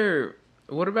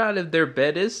 what about if their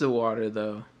bed is the water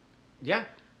though? Yeah,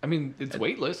 I mean it's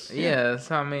weightless. Yeah,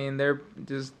 so I mean they're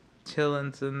just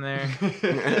chilling in there,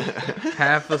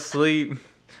 half asleep.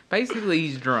 Basically,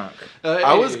 he's drunk.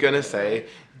 I was gonna say,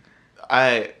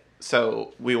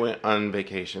 so we went on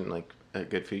vacation like a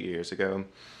good few years ago.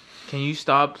 Can you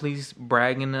stop, please,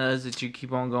 bragging to us that you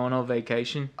keep on going on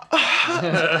vacation? I'm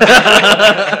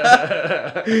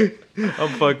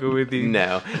fucking with you.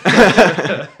 No.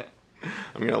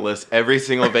 I'm gonna list every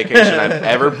single vacation I've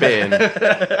ever been,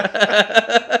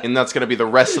 and that's gonna be the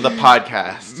rest of the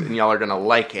podcast, and y'all are gonna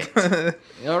like it.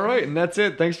 All right, and that's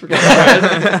it. Thanks for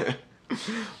coming.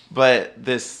 But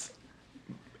this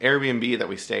Airbnb that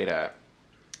we stayed at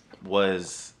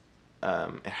was,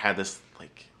 it had this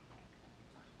like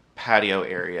patio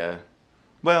area,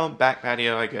 well, back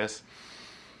patio, I guess,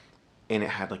 and it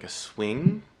had like a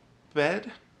swing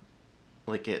bed,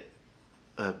 like a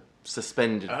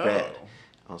suspended bed.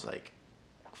 I was like,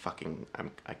 fucking,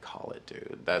 I call it,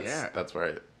 dude. That's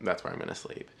where I'm gonna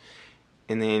sleep.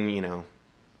 And then, you know,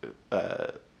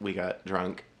 we got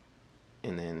drunk,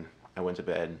 and then I went to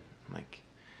bed. I'm like,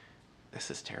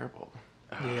 this is terrible.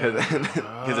 Because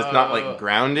it's not like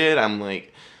grounded. I'm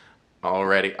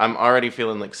already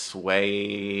feeling like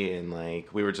sway, and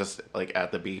like we were just like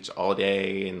at the beach all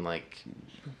day, and like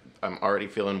I'm already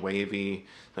feeling wavy.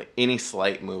 Like any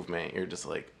slight movement, you're just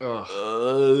like,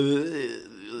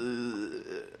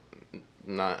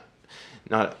 not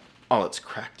all it's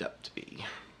cracked up to be.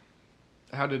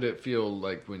 How did it feel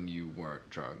like when you weren't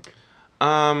drunk?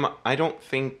 I don't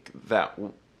think that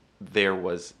there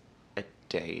was a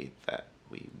day that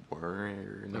we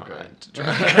were not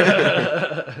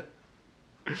drunk.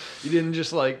 You didn't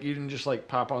just like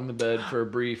pop on the bed for a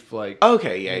brief like.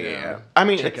 Okay, yeah. I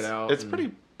mean, check it out. It's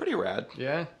pretty rad.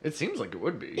 Yeah, it seems like it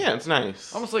would be. Yeah, it's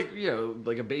nice. Almost like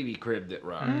like a baby crib that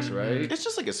rocks, right? It's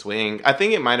just like a swing. I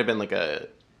think it might have been like a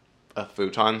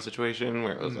futon situation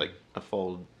where it was like a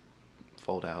fold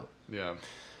out. Yeah.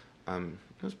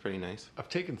 It was pretty nice. I've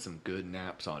taken some good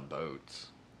naps on boats.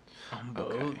 On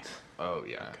boats? Okay. Oh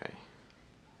yeah. Okay.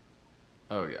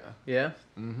 Oh yeah. Yeah?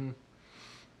 Mm-hmm.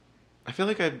 I feel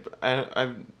like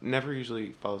I've never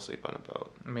usually fall asleep on a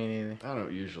boat. Me neither. I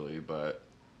don't usually, but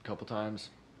a couple times.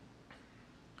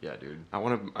 Yeah, dude. I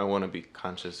want to be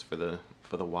conscious for the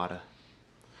water.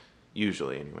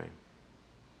 Usually, anyway.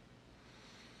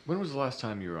 When was the last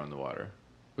time you were on the water?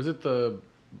 Was it the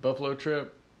Buffalo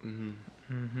trip?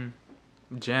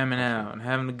 Jamming out and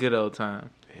having a good old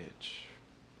time. Bitch.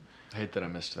 I hate that I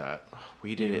missed that.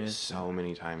 We did it so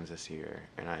many times this year,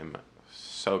 and I'm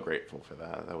so grateful for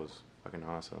that. That was fucking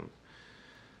awesome.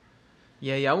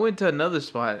 Yeah, I went to another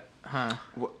spot, huh?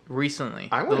 Recently.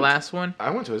 The last one?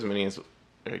 I went to as many as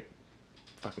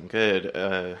fucking good.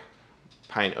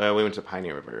 We went to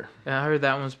Piney River. Yeah, I heard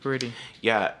that one's pretty.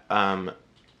 Yeah,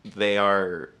 they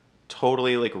are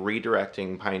totally like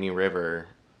redirecting Piney River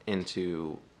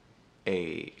into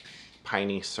a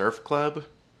Piney Surf Club.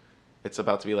 It's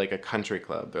about to be like a country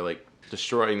club. They're like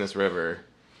destroying this river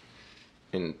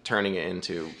and turning it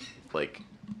into like,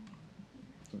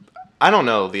 I don't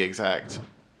know the exact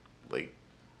like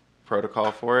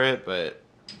protocol for it, but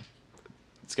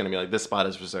it's gonna be like this spot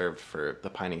is reserved for the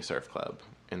Piney Surf Club,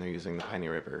 and they're using the Piney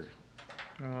River,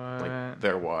 like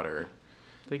their water.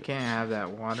 They can't have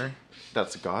that water.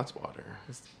 That's God's water.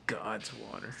 It's God's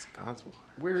water. It's God's water.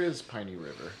 Where is Piney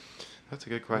River? That's a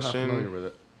good I'm question. not familiar with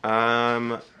it.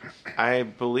 I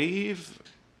believe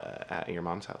at your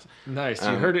mom's house. Nice.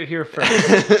 You heard it here first.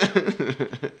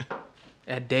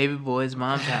 At David Boyd's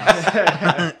mom's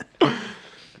house.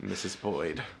 Mrs.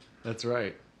 Boyd. That's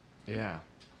right. Yeah.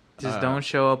 Just don't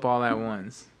show up all at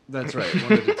once. That's right.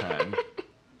 One at a time.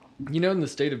 You know, in the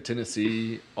state of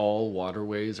Tennessee, all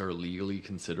waterways are legally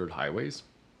considered highways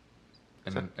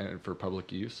and for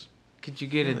public use. Could you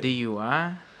get a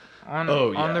DUI on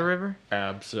the river?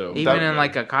 Absolutely. Even in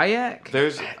like a kayak?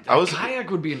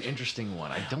 Kayak would be an interesting one.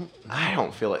 I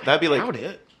don't feel it. That'd be like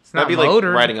It's not that'd be motor.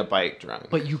 like riding a bike drunk.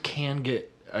 But you can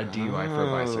get a DUI for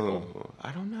a bicycle.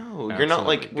 I don't know. Absolutely. You're not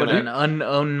like With an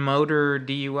unowned motor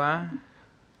DUI?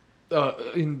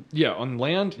 On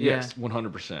land, Yeah. yes,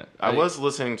 100%. I was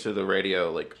listening to the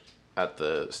radio like at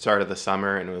the start of the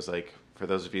summer, and it was like, for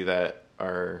those of you that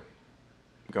are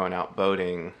going out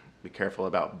boating, be careful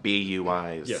about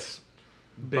BUIs. Yes,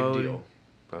 big Boating. deal.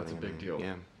 Boating, That's a big deal.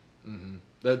 Yeah. Mm-hmm.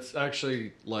 That's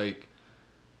actually like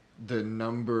the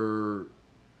number.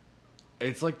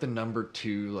 It's like the number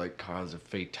 2 like cause of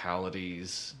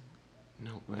fatalities.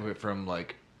 No way. From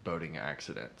like boating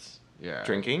accidents. Yeah.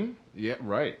 Drinking? Yeah.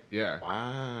 Right. Yeah.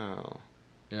 Wow.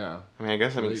 Yeah. I mean, I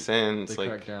guess that makes sense. They Like,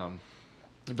 crack down.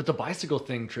 But the bicycle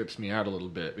thing trips me out a little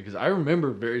bit because I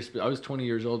remember I was 20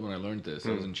 years old when I learned this.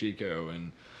 I was in Chico,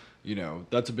 and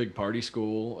that's a big party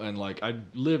school, and like I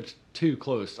lived too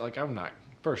close. Like I'm not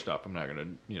gonna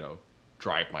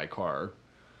drive my car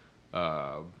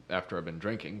after I've been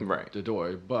drinking to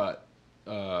Doy, but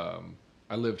I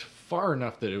lived far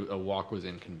enough that a walk was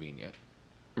inconvenient.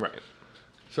 right.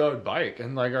 So I would bike,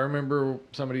 and like I remember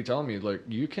somebody telling me, like,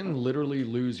 you can literally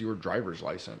lose your driver's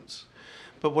license.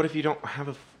 But what if you don't have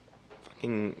a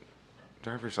fucking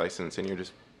driver's license and you're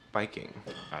just biking?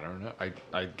 I don't know.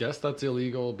 I guess that's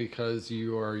illegal because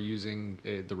you are using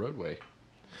the roadway.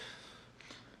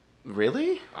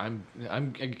 Really? I'm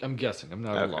guessing. I'm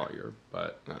not a lawyer,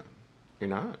 but You're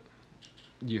not?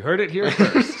 you heard it here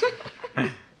first.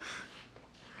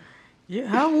 Yeah,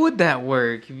 how would that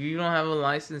work if you don't have a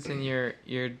license and you're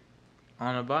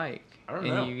on a bike I don't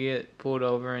know. and you get pulled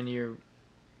over and you're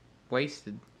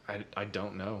wasted? I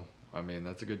don't know. I mean,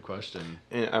 that's a good question.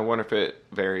 And I wonder if it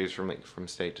varies from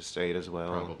state to state as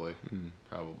well.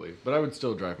 Probably. But I would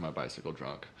still drive my bicycle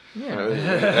drunk. Yeah.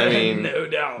 I mean, no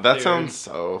doubt. that dude. sounds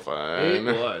so fun.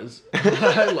 It was.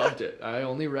 I loved it. I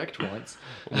only wrecked once.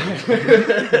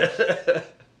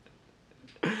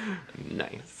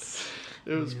 Nice.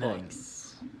 It was fun.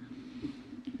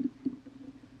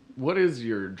 What is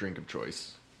your drink of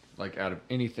choice? Like out of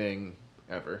anything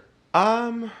ever?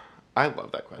 I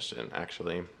love that question,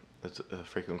 actually. That's a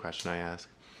frequent question I ask.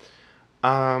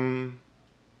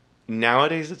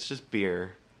 Nowadays it's just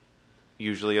beer.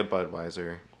 Usually a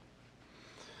Budweiser.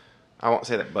 I won't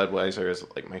say that Budweiser is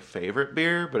like my favorite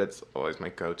beer, but it's always my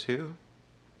go-to.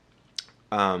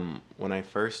 When I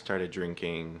first started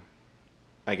drinking,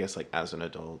 I guess like as an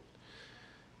adult,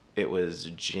 it was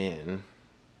gin.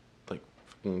 Like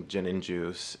fucking gin and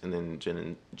juice, and then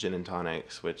gin and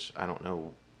tonics, which I don't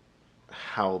know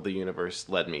how the universe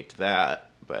led me to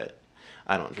that, but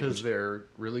I don't drink. Because they're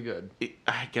really good.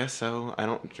 I guess so. I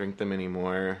don't drink them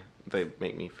anymore. They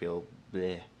make me feel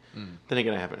bleh. Then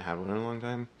again, I haven't had one in a long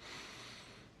time.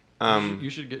 You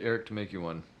should get Eric to make you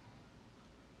one.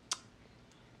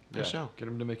 I shall. Get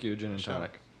him to make you a gin and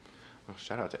tonic. Oh,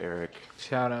 shout out to Eric.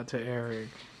 Shout out to Eric.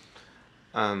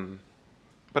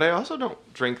 But I also don't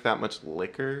drink that much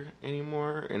liquor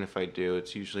anymore, and if I do,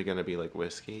 it's usually going to be like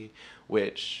whiskey,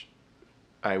 which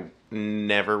I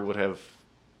never would have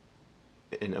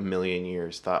in a million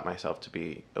years thought myself to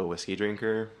be a whiskey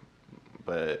drinker,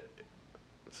 but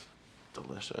it's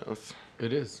delicious.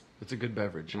 It is. It's a good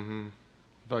beverage. Mm-hmm.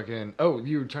 Fucking. Oh,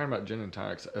 you were talking about gin and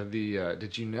tonics.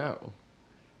 Did you know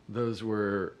those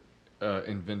were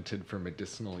invented for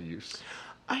medicinal use?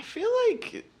 I feel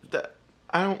like that.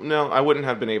 I don't know. I wouldn't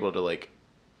have been able to like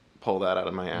pull that out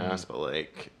of my ass, but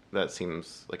like that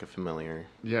seems like a familiar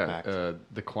fact.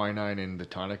 The quinine in the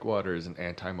tonic water is an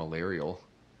anti-malarial.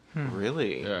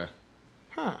 Really? Yeah.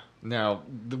 Huh. Now,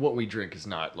 what we drink is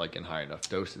not like in high enough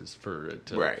doses for it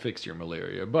to fix your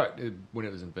malaria, but when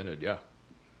it was invented, yeah.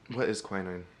 What is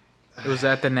quinine? Was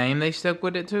that the name they stuck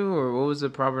with it too, or what was the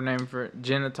proper name for it?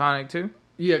 Gin and tonic too?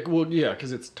 Yeah, well, yeah,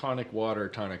 because it's tonic water.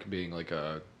 Tonic being like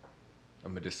a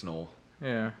medicinal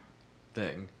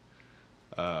thing.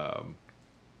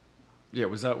 Yeah,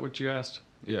 was that what you asked?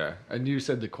 Yeah, and you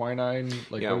said the quinine.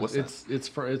 Like, yeah, it's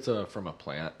from a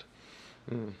plant.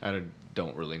 I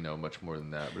don't really know much more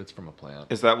than that, but it's from a plant.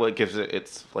 Is that what gives it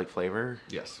its like flavor?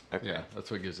 Yes. Okay. Yeah,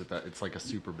 that's what gives it that. It's like a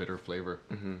super bitter flavor.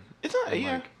 Mm-hmm. It's not.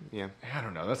 And yeah. I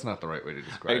don't know. That's not the right way to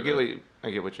describe it.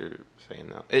 I get what you're saying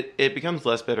though. It becomes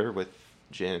less bitter with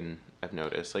gin. I've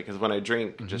noticed, like, because when I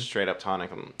drink just straight up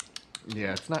tonic,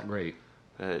 yeah, it's not great.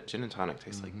 Gin and tonic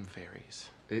tastes like fairies.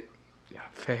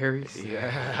 Fairies.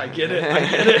 Yeah, I get it,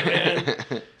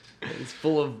 man. It's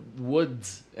full of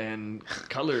woods and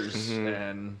colors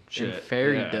and shit. And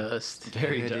fairy dust.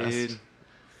 Fairy dust. Dude.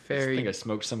 I think I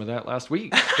smoked some of that last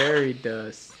week. Fairy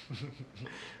dust.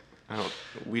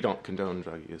 We don't condone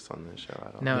drug use on this show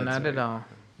at all. No, That's not right. at all.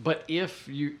 But if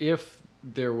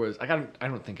there was, I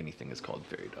don't think anything is called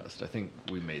fairy dust. I think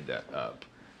we made that up.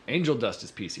 Angel dust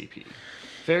is PCP.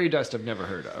 Fairy dust I've never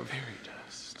heard of.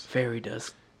 Fairy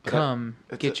dust. Come,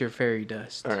 get your fairy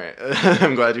dust. All right.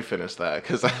 I'm glad you finished that,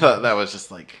 because I thought that was just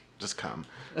come.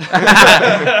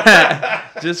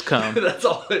 Just come. That's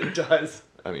all it does.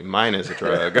 I mean, mine is a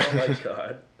drug. Oh my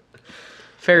god.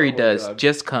 Fairy dust.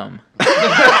 Just come. There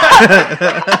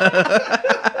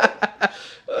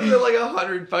are like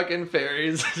 100 fucking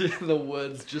fairies in the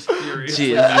woods just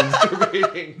furiously Jizz.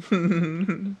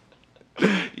 masturbating.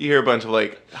 You hear a bunch of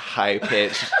like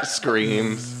high-pitched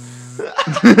screams.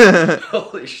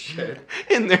 Holy shit.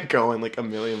 And they're going like a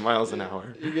million miles an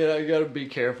hour. You gotta be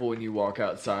careful when you walk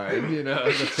outside, you know,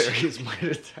 the fairies might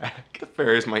attack. The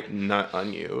fairies might nut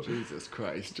on you. Jesus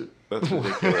Christ. That's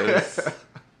ridiculous.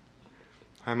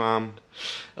 Hi, Mom.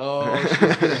 Oh, she's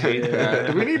gonna hate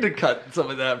that. We need to cut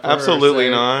some of that for Absolutely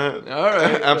her not. All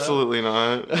right. Absolutely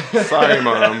not. Sorry,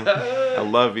 Mom. I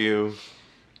love you.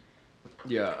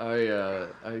 Yeah,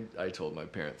 I told my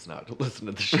parents not to listen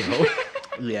to the show.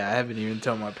 Yeah, I haven't even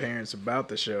told my parents about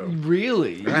the show.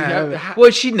 Really?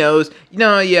 Well, she knows.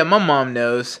 My mom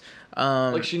knows.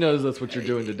 Like, she knows that's what you're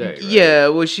doing today, right? Yeah,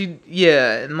 well,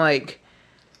 and like,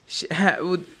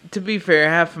 to be fair,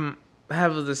 half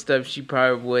of the stuff she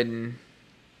probably wouldn't.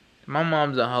 My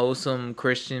mom's a wholesome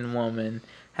Christian woman.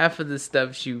 Half of the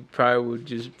stuff she probably would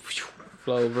just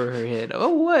flow over her head. Oh,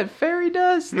 what? Fairy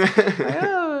dust?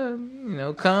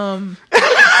 Come.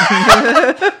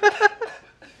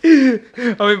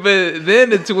 I mean, but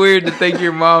then it's weird to think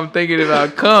your mom thinking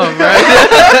about cum, right?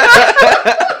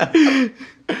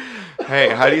 Hey,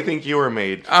 how do you think you were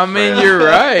made? I mean, friend? you're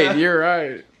right. You're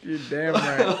right. You're damn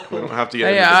right. We don't have to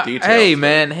get into the details.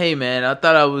 Hey man, I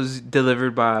thought I was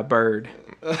delivered by a bird.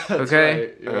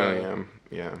 Okay. Right.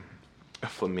 Yeah. A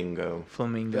flamingo.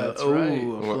 Flamingo. That's right.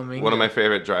 A flamingo. One of my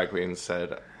favorite drag queens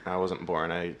said, "I wasn't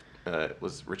born. I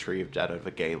was retrieved out of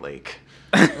a gay lake."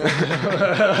 Like,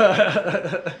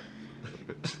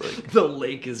 The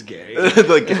lake is gay.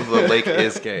 the lake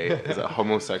is gay. It's a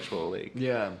homosexual lake.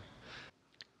 Yeah.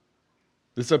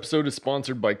 This episode is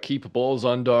sponsored by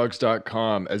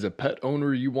KeepBallsOnDogs.com. As a pet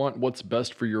owner, you want what's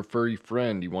best for your furry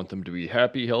friend. You want them to be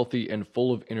happy, healthy, and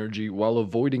full of energy while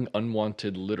avoiding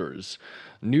unwanted litters.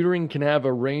 Neutering can have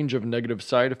a range of negative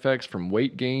side effects from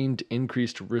weight gain to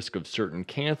increased risk of certain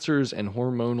cancers and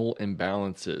hormonal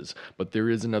imbalances. But there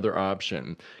is another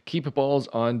option.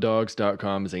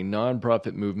 KeepBallsOnDogs.com is a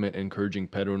nonprofit movement encouraging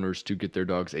pet owners to get their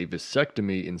dogs a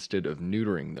vasectomy instead of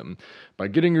neutering them. By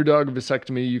getting your dog a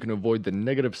vasectomy, you can avoid the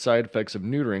negative side effects of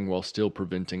neutering while still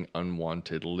preventing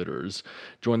unwanted litters.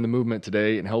 Join the movement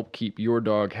today and help keep your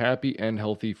dog happy and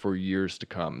healthy for years to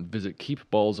come. Visit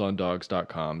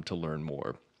KeepBallsOnDogs.com to learn more.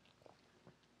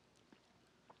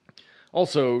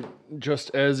 Also,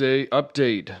 just as a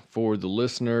update for the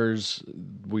listeners,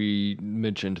 we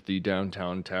mentioned the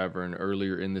Downtown Tavern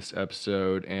earlier in this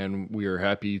episode, and we are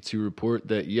happy to report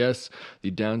that yes,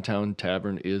 the Downtown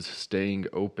Tavern is staying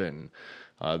open.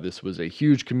 This was a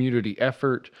huge community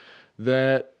effort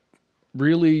that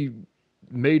really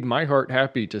made my heart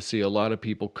happy to see a lot of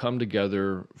people come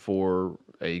together for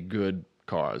a good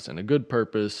cause and a good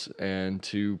purpose, and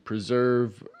to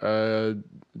preserve a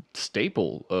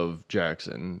staple of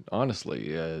Jackson,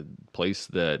 honestly, a place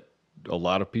that a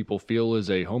lot of people feel is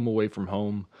a home away from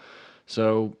home.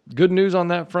 So good news on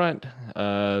that front.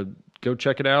 Go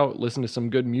check it out, listen to some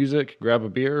good music, grab a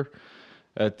beer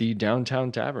at the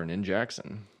Downtown Tavern in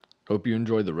Jackson. Hope you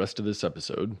enjoy the rest of this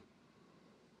episode.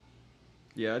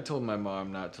 Yeah, I told my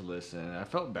mom not to listen. I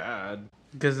felt bad.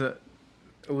 Because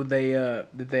did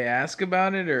they ask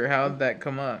about it, or how did that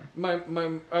come up? I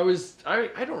don't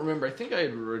remember. I think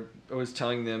I was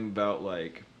telling them about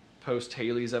like post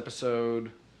Haley's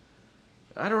episode.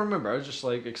 I don't remember. I was just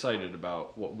like excited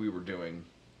about what we were doing,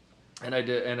 and I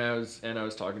did. And I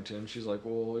was talking to him. She's like,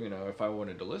 "Well, you know, if I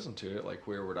wanted to listen to it, like,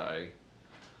 where would I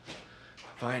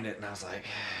find it?" And I was like,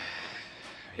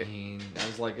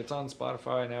 it's on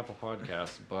Spotify and Apple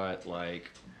Podcasts, but like.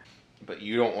 But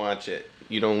you don't watch it.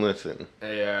 You don't listen.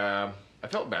 Yeah, I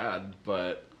felt bad,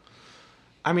 but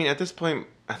I mean, at this point,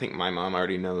 I think my mom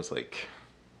already knows, like,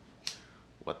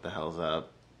 what the hell's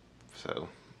up. So,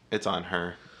 it's on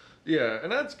her. Yeah,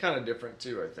 and that's kind of different,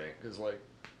 too, I think. Because, like,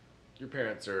 your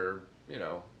parents are, you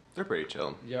know... They're pretty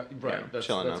chill. Yeah, right. Yeah,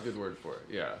 chill that's enough. a good word for it.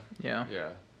 Yeah. Yeah. Yeah.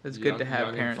 It's good to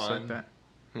have parents like that.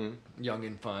 Young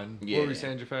and fun. Yeah. What were you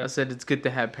saying, Jafet? I said it's good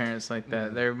to have parents like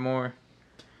that. They're more...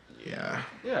 Yeah.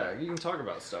 Yeah, you can talk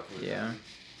about stuff with them.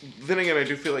 Then again, I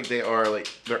do feel like they're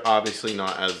obviously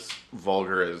not as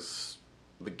vulgar as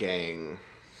the gang.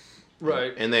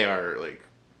 Right. And they are, like,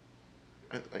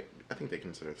 I think they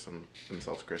consider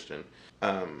themselves Christian.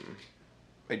 I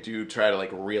do try to, like,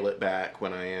 reel it back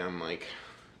when I am, like,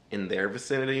 in their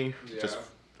vicinity. Yeah. Just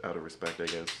out of respect, I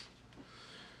guess.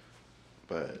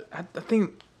 But I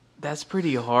think that's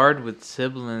pretty hard with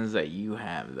siblings that you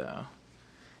have, though.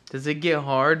 Does it get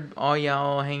hard, all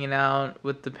y'all hanging out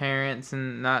with the parents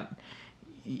and not,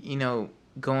 you know,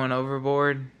 going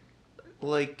overboard?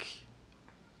 like,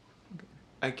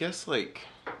 I guess, like,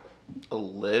 a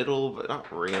little, but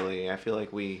not really. I feel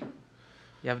like we...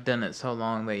 Y'all have done it so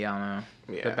long that y'all know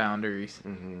the boundaries.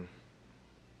 Mm-hmm.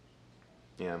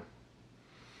 Yeah.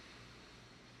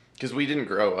 Because we didn't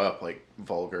grow up, like,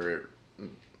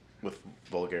 with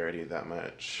vulgarity that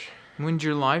much. When did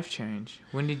your life change?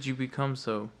 When did you become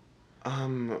so...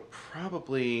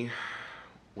 Probably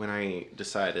when I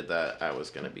decided that I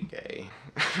was gonna be gay.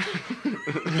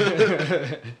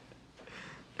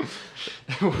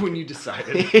 When you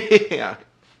decided. Yeah.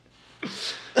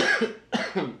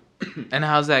 And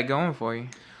how's that going for you?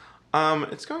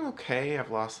 It's going okay. I've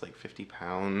lost like 50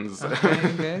 pounds.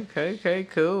 Okay,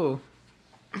 cool.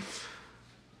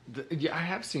 Yeah, I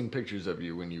have seen pictures of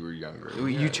you when you were younger.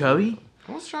 You chubby?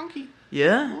 I was chunky. A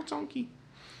Yeah? little chunky.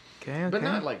 Okay. But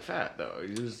not like fat, though.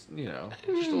 You just, you know,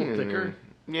 just a little thicker.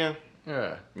 Yeah.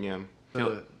 Yeah. Yeah.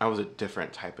 I was a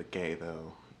different type of gay,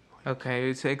 though.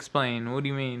 Okay, so explain. What do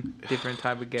you mean, different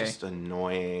type of gay? Just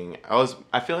annoying.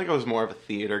 I feel like I was more of a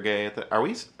theater gay. Are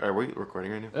we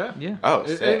recording right now? Yeah. Oh,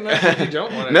 sick. Unless you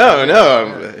don't want to.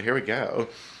 No. Here we go.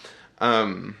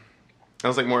 I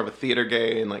was like more of a theater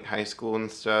gay in like high school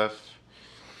and stuff.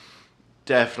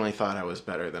 Definitely thought I was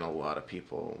better than a lot of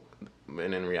people,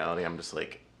 and in reality, I'm just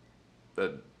like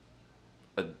a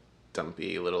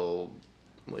dumpy little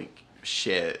like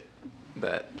shit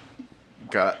that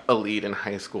got a lead in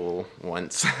high school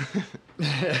once.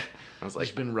 I was like,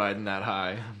 Just been riding that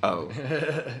high. oh,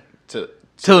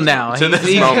 Till now, to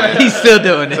this moment, he's still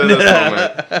doing it. to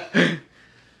this moment.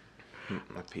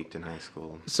 I peaked in high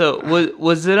school. So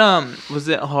was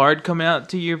it hard coming out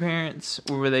to your parents,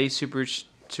 or were they super?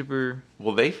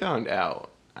 Well, they found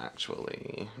out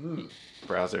actually.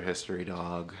 Browser history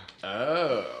dog.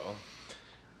 Oh.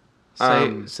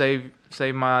 Save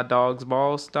my dog's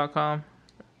balls.com?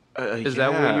 Is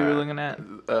that what you were looking at?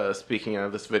 Speaking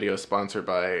of, this video is sponsored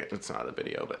by. It's not a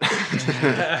video, but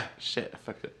shit, I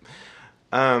fucked it.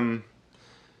 But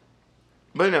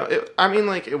no,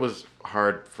 it was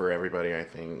hard for everybody. I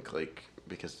think, like,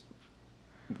 because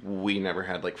we never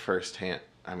had like firsthand.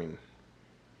 I mean,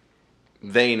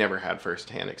 they never had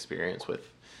firsthand experience with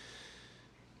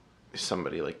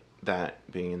somebody like that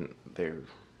being in their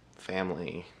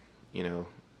family,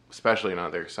 especially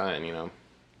not their son,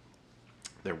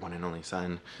 their one and only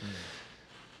son.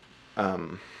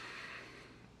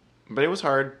 But it was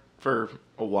hard for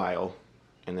a while,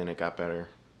 and then it got better.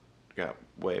 It got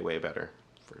way, way better,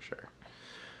 for sure.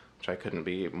 Which I couldn't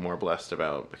be more blessed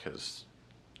about, because,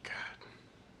 God,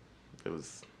 it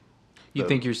was... You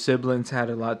think your siblings had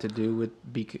a lot to do with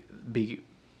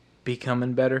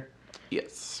becoming better?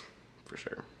 Yes, for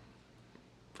sure.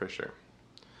 For sure.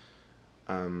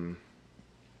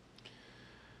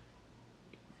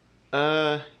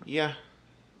 Yeah.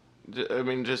 I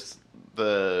mean, just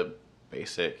the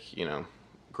basic,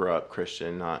 grow up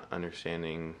Christian, not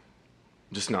understanding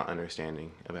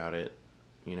about it,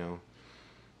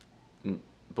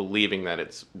 believing that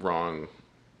it's wrong,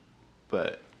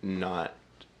 but not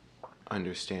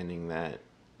understanding that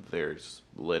there's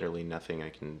literally nothing I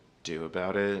can do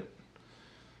about it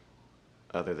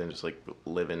other than just like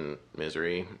live in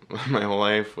misery my whole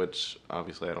life, which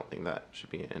obviously I don't think that should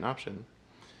be an option.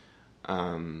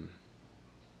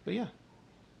 But yeah.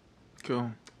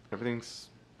 Cool. Everything's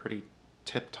pretty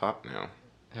tip top now.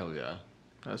 Hell yeah.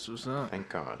 That's what's up. Thank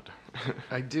God.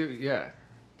 I do, yeah.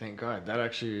 Thank God. That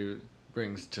actually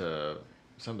brings to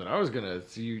something I was gonna.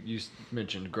 So you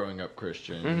mentioned growing up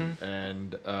Christian,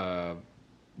 and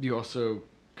you also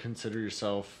consider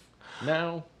yourself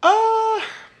now.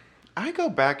 I go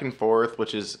back and forth,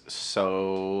 which is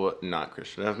so not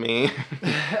Christian of me.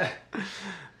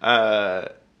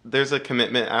 There's a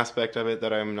commitment aspect of it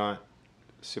that I'm not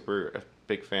super a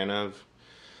big fan of.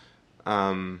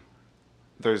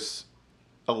 There's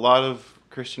a lot of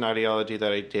Christian ideology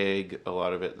that I dig, a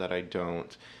lot of it that I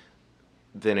don't.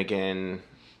 Then again,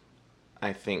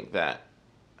 I think that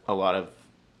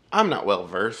I'm not well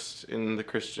versed in the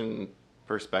Christian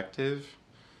perspective,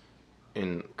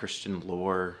 in Christian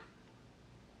lore.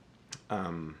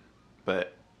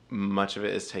 But much of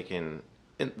it is taken,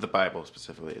 in the Bible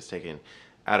specifically, is taken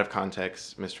out of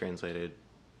context, mistranslated,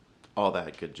 all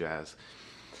that good jazz.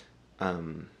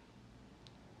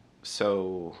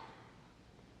 So,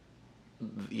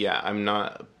 yeah, I'm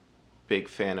not a big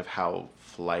fan of how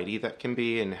flighty that can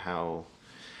be and how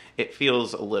it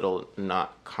feels a little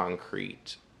not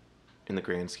concrete in the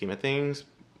grand scheme of things,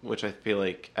 which I feel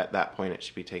like at that point it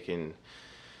should be taken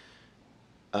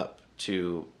up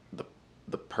to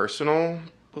the personal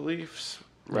beliefs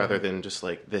rather than just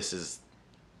like, this is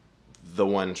the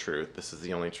one truth, this is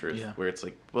the only truth, where it's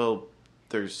like, well,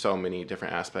 there's so many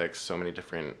different aspects, so many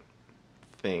different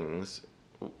things.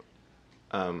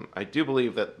 I do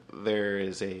believe that there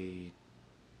is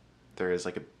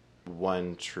like a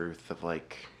one truth of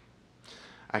like,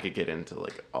 I could get into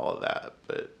like all of that,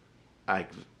 but I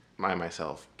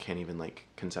myself can't even like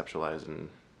conceptualize and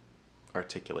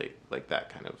articulate like that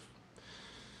kind of.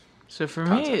 So for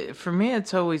concept. me,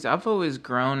 I've always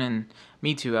grown, and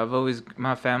me too.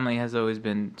 My family has always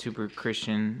been super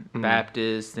Christian,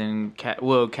 Baptist, and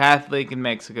Catholic in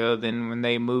Mexico. Then when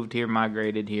they moved here,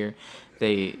 migrated here,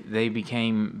 they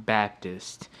became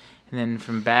Baptist, and then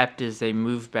from Baptist they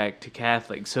moved back to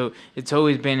Catholic. So it's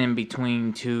always been in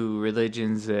between two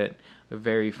religions that are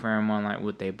very firm on like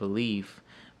what they believe.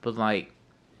 But like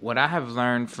what I have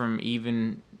learned from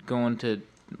even going to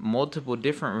multiple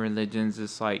different religions,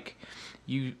 it's like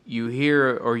you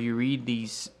hear or you read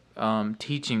these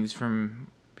teachings from,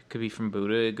 it could be from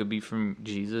Buddha, it could be from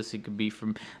Jesus, it could be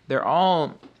from, they're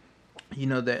all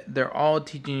they're all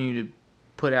teaching you to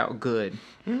put out good.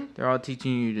 They're all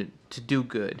teaching you to do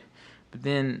good. But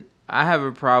then I have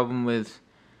a problem with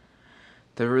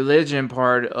the religion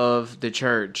part of the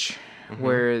church,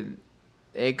 where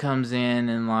it comes in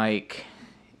and like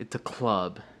it's a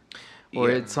club, or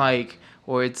it's like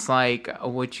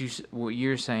what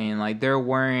you're saying, like they're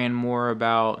worrying more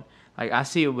about Like, I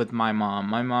see it with my mom.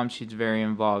 My mom, she's very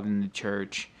involved in the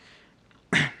church.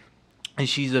 And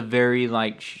she's a very,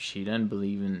 like, she doesn't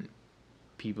believe in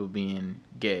people being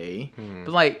gay. Mm.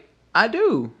 But, like, I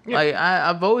do. Yeah. Like,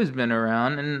 I've always been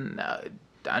around, and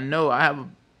I know I have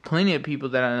plenty of people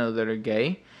that I know that are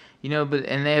gay.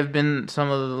 And they have been some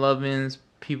of the lovingest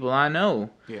people I know.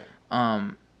 Yeah.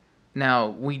 Now,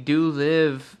 we do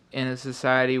live in a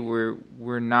society where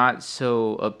we're not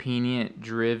so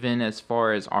opinion-driven as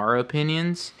far as our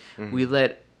opinions. Mm-hmm. We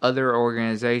let other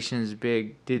organizations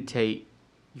dictate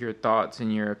your thoughts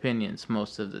and your opinions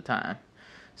most of the time.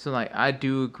 So, like, I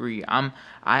do agree.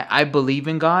 I believe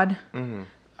in God. Mm-hmm.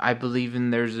 I believe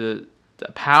in there's a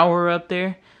power up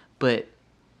there, but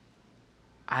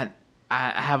I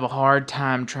have a hard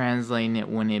time translating it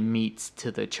when it meets to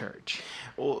the church.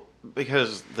 Well,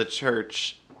 because the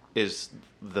church is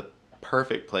the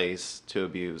perfect place to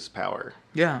abuse power.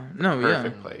 Yeah. No,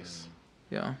 perfect place.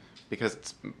 Yeah. Because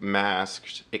it's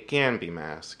masked. It can be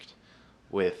masked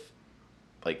with,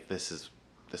 like, this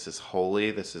is holy.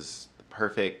 This is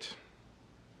perfect.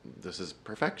 This is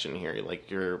perfection here.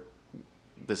 Like,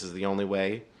 this is the only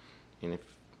way. And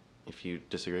if you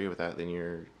disagree with that, then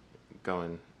you're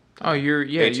going. Oh,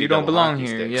 you don't belong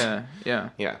here. Yeah.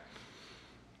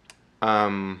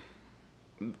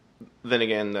 Then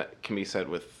again, that can be said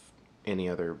with any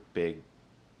other big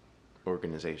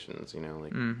organizations,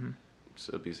 like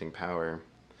abusing power.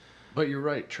 But you're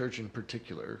right, church in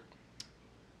particular,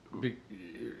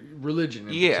 religion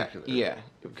in particular. Yeah,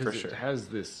 because for sure. It has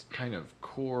this kind of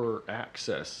core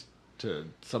access to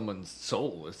someone's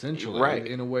soul, essentially, right,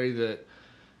 in a way that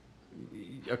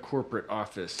a corporate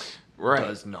office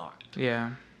does not.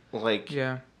 Yeah.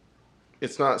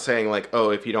 It's not saying, like,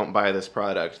 oh, if you don't buy this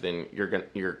product, then you're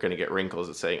gonna get wrinkles.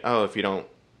 It's saying, oh, if you don't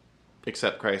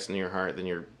accept Christ in your heart, then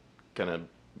you're gonna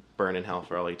burn in hell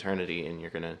for all eternity, and you're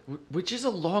gonna. Which is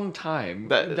a long time.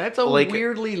 That's a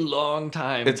weirdly long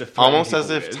time. It's almost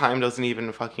as if time doesn't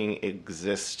even fucking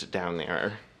exist down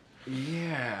there.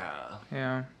 Yeah.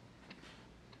 Yeah.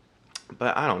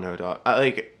 But I don't know, dog.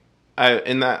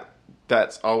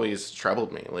 That's always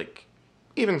troubled me. Like,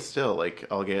 even still, like,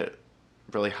 I'll get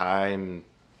really high and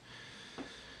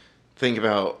think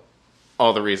about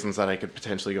all the reasons that I could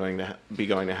potentially be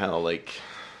going to hell. Like,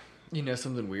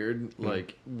 something weird.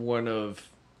 Like, one of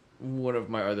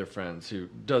my other friends who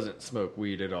doesn't smoke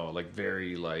weed at all, like,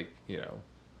 very, like,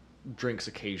 drinks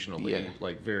occasionally,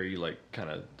 like, very, like, kind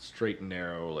of straight and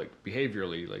narrow, like,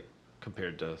 behaviorally, like,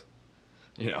 compared to,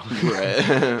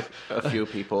 right. A few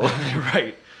people.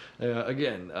 Right.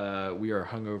 Again, we are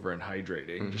hungover and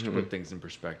hydrating, just to put things in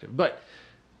perspective. But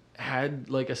had,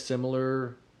 like, a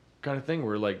similar kind of thing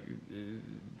where, like,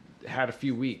 had a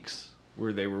few weeks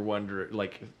where they were wondering,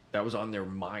 like, that was on their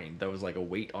mind. That was, like, a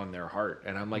weight on their heart.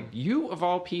 And I'm like, you, of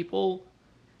all people,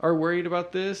 are worried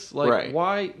about this? Like, right.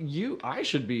 Why I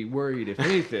should be worried, if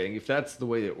anything, if that's the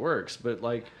way it works. But,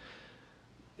 like,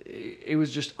 it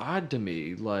was just odd to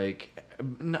me, like,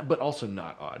 but also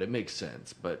not odd. It makes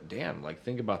sense. But damn, like,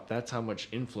 think about that's how much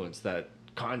influence that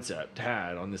concept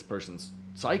had on this person's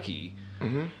psyche.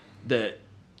 Mm-hmm. That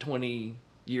 20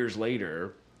 years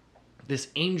later, this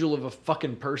angel of a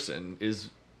fucking person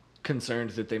is concerned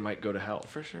that they might go to hell.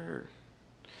 For sure.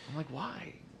 I'm like,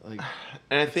 why? Like,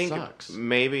 and I think sucks.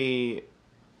 Maybe,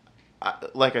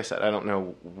 like I said, I don't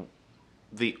know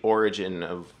the origin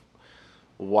of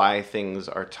why things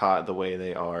are taught the way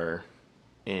they are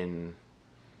in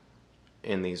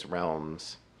these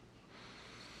realms.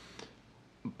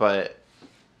 But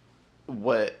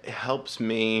what helps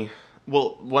me,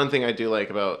 well, one thing I do like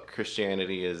about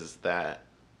Christianity is that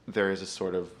there is a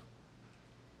sort of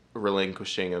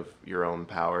relinquishing of your own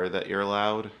power that you're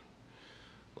allowed.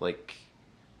 Like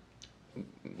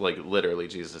literally,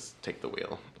 Jesus, take the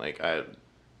wheel. Like,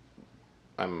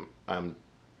 I'm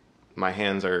my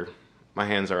hands are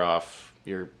off.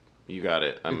 You got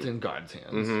it. It's in God's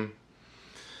hands. Mm-hmm.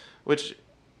 Which,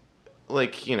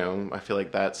 like, I feel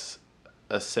like that's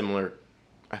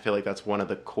one of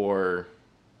the core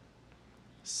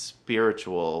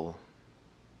spiritual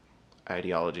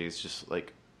ideologies, just,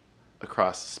 like,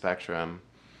 across the spectrum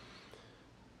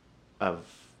of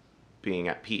being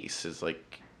at peace, is,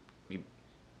 like,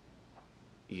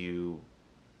 you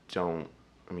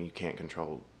can't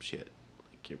control shit.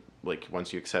 Like,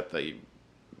 once you accept that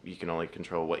you can only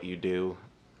control what you do.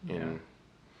 And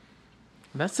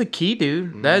that's the key, dude.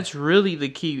 Mm-hmm. That's really the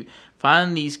key.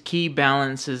 Finding these key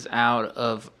balances out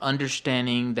of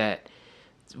understanding that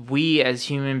we as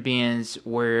human beings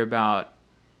worry about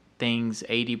things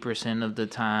 80% of the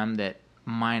time that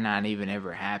might not even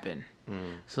ever happen.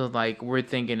 So like we're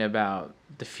thinking about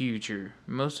the future.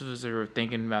 Most of us are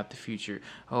thinking about the future.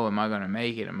 Oh, am I gonna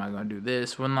make it? Am I gonna do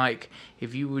this? When like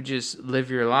if you would just live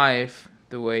your life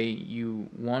the way you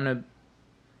want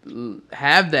to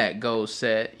have that goal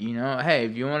set, you know, hey,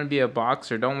 if you want to be a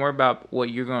boxer, don't worry about what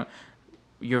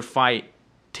your fight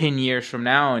 10 years from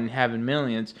now and having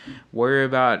millions. Worry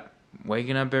about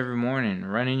waking up every morning,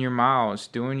 running your miles,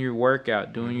 doing your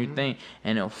workout, doing your thing,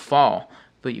 and it'll fall.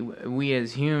 But we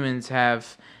as humans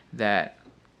have that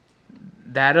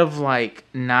of like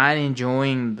not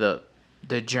enjoying the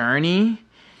journey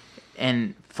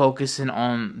and focusing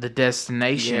on the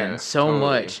destination so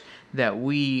much that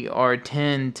we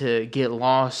tend to get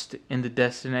lost in the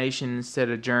destination instead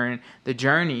of the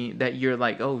journey that you're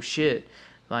like, oh shit.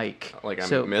 Like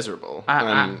I'm miserable.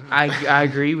 I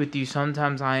agree with you.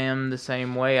 Sometimes I am the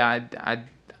same way. I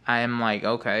am like,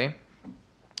 okay,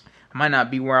 I might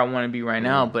not be where I want to be right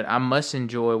now, but I must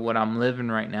enjoy what I'm living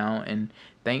right now and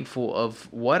thankful of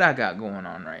what I got going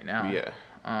on right now. Yeah.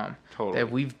 Totally.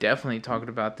 That we've definitely talked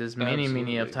about this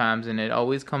many of times, and it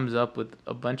always comes up with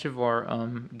a bunch of our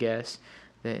guests.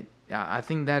 That I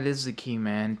think that is the key,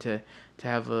 man. To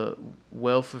have a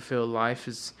well fulfilled life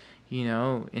is, you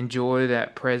know, enjoy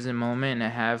that present moment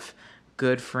and have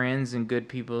good friends and good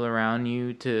people around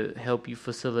you to help you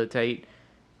facilitate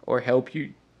or help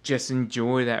you just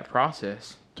enjoy that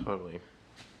process. Totally.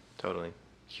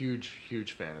 Huge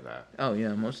fan of that. Oh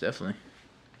yeah, most definitely.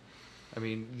 I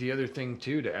mean, the other thing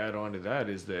too to add on to that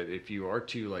is that if you are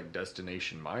too like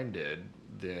destination minded,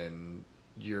 then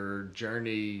your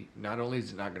journey, not only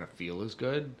is it not going to feel as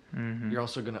good, you're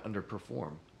also going to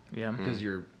underperform. Yeah, because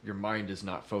your mind is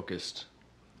not focused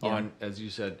on, as you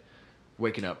said,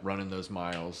 waking up, running those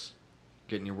miles,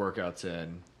 getting your workouts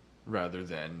in, rather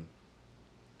than,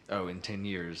 in 10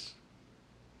 years,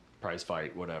 prize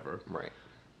fight, whatever. Right.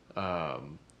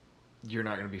 You're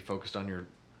not going to be focused on your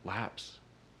laps.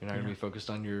 You're not going to be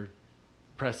focused on your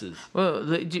presses. Well,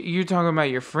 you're talking about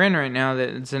your friend right now that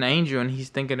it's an angel and he's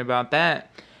thinking about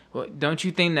that. Well, don't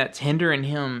you think that's hindering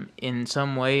him in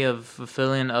some way of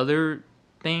fulfilling other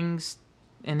things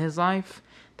in his life?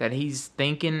 That he's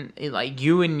thinking, like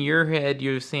you in your head,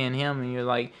 you're seeing him and you're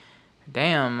like,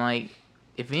 damn, like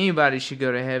if anybody should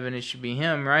go to heaven, it should be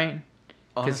him, right?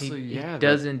 Because he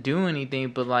doesn't do anything,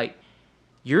 but like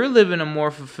you're living a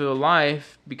more fulfilled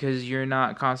life because you're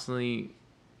not constantly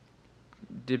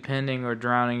depending or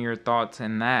drowning your thoughts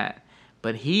in that.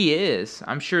 But he is.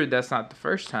 I'm sure that's not the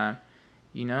first time,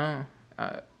 you know?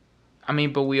 I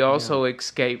mean, but we also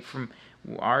escape from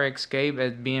our escape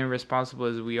as being responsible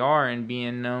as we are and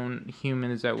being known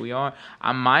humans that we are.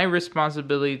 My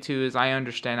responsibility too is I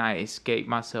understand I escape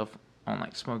myself on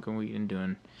like smoking weed and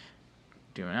doing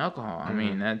alcohol. I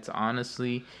mean, that's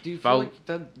honestly. Do you feel like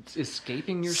that's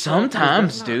escaping yourself?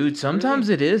 Sometimes, dude. Sometimes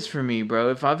it is for me, bro.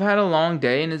 If I've had a long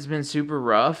day and it's been super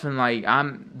rough, and like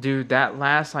that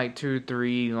lasts like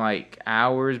 2-3 like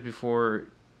hours before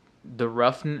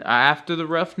after the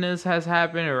roughness has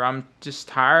happened, or I'm just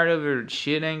tired of it, or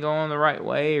shit ain't going the right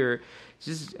way, or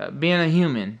just being a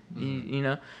human. You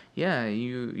know,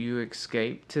 you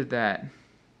escape to that.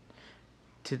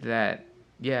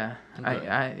 Yeah,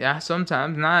 okay. I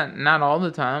sometimes, not all the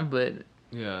time, but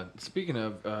yeah. Speaking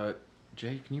of,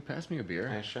 Jay, can you pass me a beer?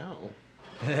 I shall.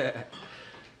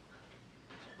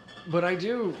 But I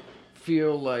do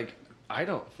feel like I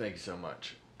don't think so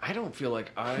much. I don't feel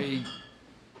like I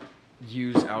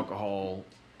use alcohol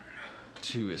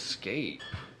to escape.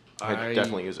 I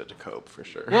definitely use it to cope for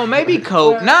sure. Well, maybe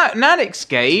cope, not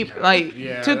escape, like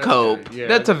to cope. Yeah,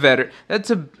 that's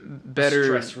a better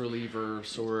stress reliever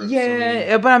sort.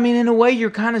 Yeah, but I mean, in a way,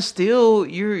 you're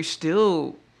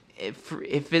still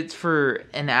if it's for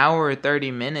an hour or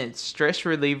 30 minutes, stress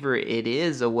reliever. It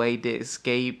is a way to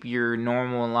escape your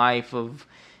normal life of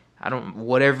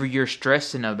whatever you're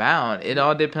stressing about. It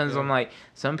all depends on, like,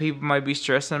 some people might be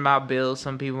stressing about bills,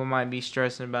 some people might be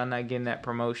stressing about not getting that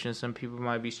promotion, some people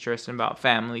might be stressing about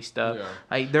family stuff. Yeah.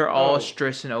 Like, they're all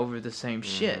stressing over the same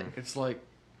shit. It's like,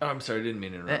 I'm sorry, I didn't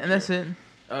mean to interrupt. And that's it.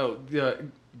 Oh, yeah.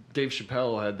 Dave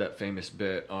Chappelle had that famous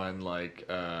bit on, like,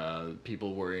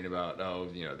 people worrying about,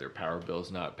 their power bill's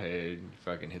not paid,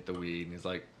 fucking hit the weed, and he's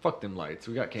like, fuck them lights,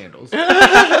 we got candles.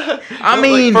 I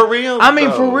mean,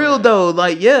 like, for real though,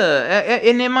 like, yeah,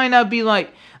 and it might not be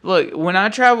like, look, when I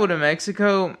travel to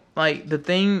Mexico, like, the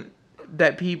thing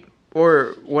that people,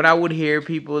 or what I would hear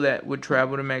people that would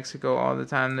travel to Mexico all the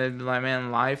time, they'd be like,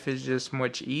 man, life is just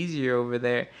much easier over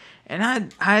there,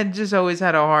 and I just always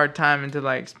had a hard time until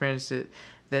I experienced it.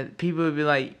 That people would be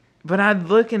like, but I'd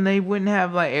look and they wouldn't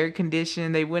have like air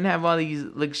conditioning, they wouldn't have all these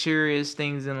luxurious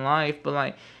things in life, but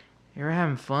like They were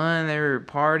having fun. They were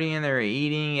partying. They were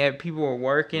eating. People were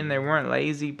working. They weren't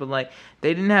lazy, but like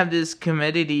they didn't have this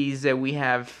commodities that we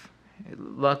have.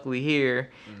 Luckily here,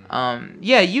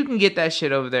 yeah, you can get that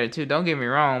shit over there too. Don't get me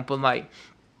wrong, but like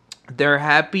they're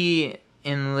happy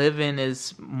and living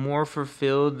is more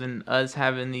fulfilled than us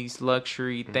having these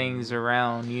luxury things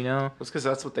around. You know, It's because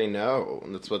that's what they know.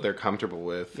 And that's what they're comfortable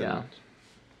with. Yeah.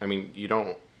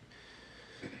 And,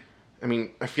 I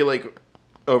mean, I feel like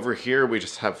over here we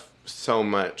just have so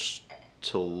much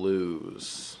to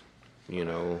lose. You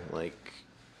know, like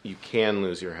you can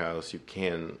lose your house. You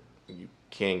can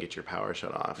get your power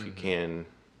shut off. You can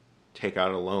take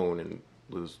out a loan and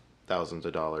lose thousands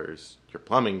of dollars. Your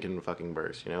plumbing can fucking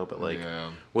burst, you know? But like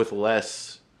with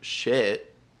less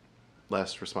shit,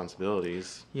 less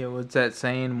responsibilities. yeah. What's that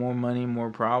saying? More money,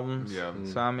 more problems. Yeah.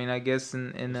 So I mean, I guess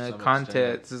in the some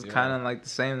context, extent, it's kind of like the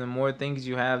same. The more things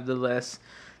you have, the less.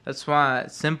 That's why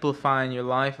simplifying your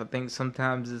life, I think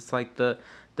sometimes it's like the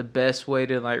best way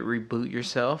to like reboot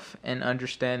yourself and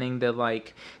understanding that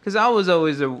like, because I was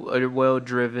always a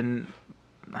well-driven,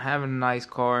 having a nice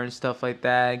car and stuff like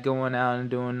that, going out and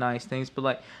doing nice things. But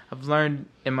like I've learned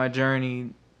in my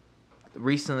journey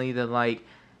recently that like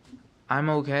I'm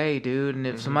okay, dude. And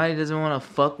if somebody doesn't want to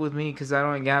fuck with me because I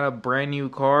don't got a brand new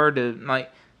car to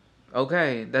like,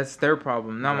 okay, that's their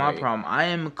problem, not my problem. I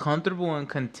am comfortable and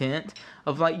content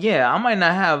of like, yeah, I might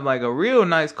not have like a real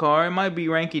nice car. It might be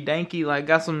ranky danky, like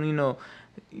got some,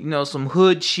 some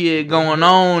hood shit going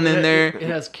on in there. It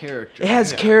has character. It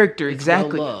has character, It's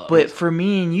exactly. well-loved. But for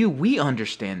me and you, we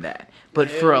understand that. But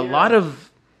for a lot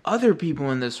of other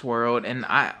people in this world, and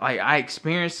I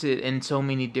experienced it in so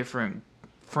many different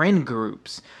friend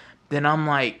groups, then I'm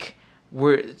like,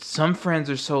 some friends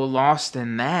are so lost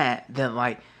in that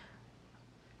like,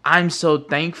 I'm so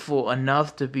thankful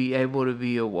enough to be able to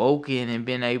be awoken and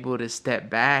being able to step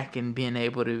back and being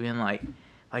able to be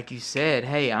like you said,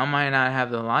 hey, I might not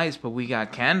have the lights, but we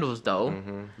got candles though.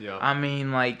 Yeah. I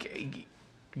mean, like,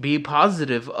 be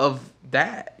positive of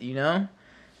that, you know?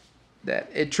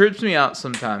 That it trips me out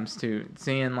sometimes too,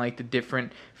 seeing like the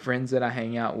different friends that I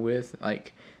hang out with.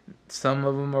 Like, some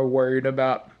of them are worried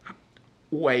about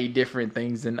way different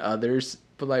things than others.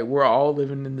 But like we're all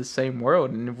living in the same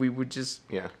world, and if we would just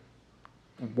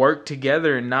work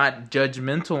together and not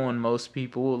judgmental on most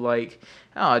people, like,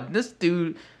 oh, this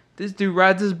dude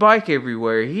rides his bike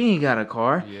everywhere. He ain't got a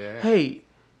car. Yeah. Hey,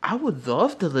 I would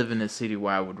love to live in a city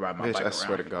where I would ride my bike I around.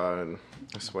 swear to God.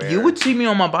 I swear. You would see me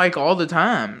on my bike all the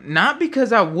time. Not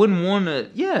because I wouldn't want to.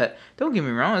 Yeah, don't get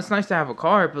me wrong. It's nice to have a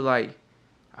car, but like,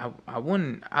 I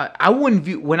wouldn't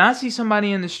view when I see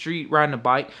somebody in the street riding a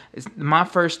bike. My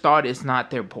first thought is not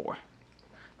they're poor.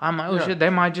 I'm like, shit, they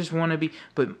might just want to be.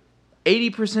 But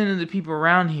 80% of the people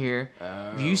around here,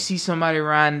 if you see somebody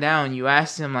riding down, you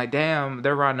ask them like, damn,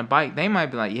 they're riding a bike. They might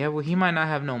be like, yeah, well, he might not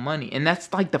have no money, and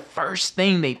that's like the first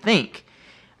thing they think.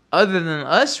 Other than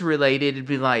us related, it'd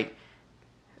be like,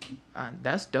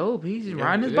 that's dope. He's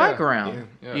riding his bike around.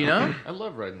 Yeah. You know? I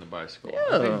love riding the bicycle.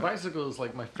 Yeah. I think bicycle is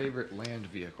like my favorite land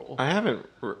vehicle. I haven't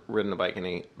ridden a bike in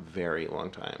a very long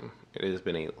time. It has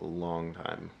been a long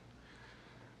time.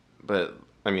 But,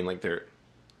 I mean, like, they're...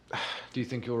 Do you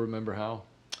think you'll remember how?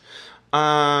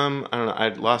 I don't know. I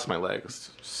lost my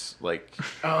legs. Like...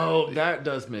 Oh, that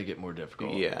does make it more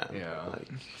difficult. Yeah. Yeah. Like,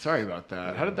 sorry about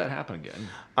that. How did that happen again?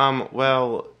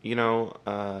 Well,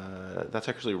 that's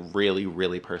actually really,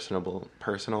 really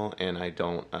personal, and I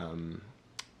don't,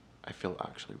 I feel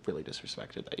actually really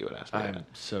disrespected that you would ask me I'm that.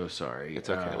 so sorry. It's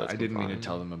okay. Let's I didn't move mean to on.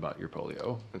 tell them about your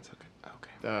polio. It's okay.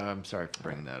 Okay. I'm sorry for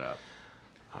bringing that up.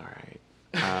 All right.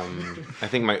 I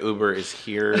think my Uber is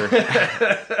here.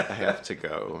 I have to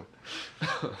go.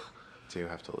 Do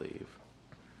have to leave.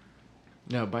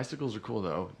 No, bicycles are cool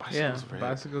though. Bicycles are great.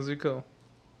 Bicycles are cool.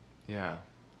 Yeah.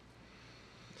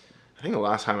 I think the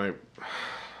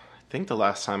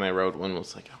last time I rode one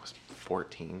was like I was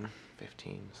 14,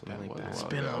 15, something like that. It's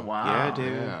been a ago. while. Yeah,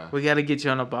 dude. Yeah. We got to get you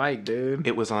on a bike, dude.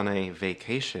 It was on a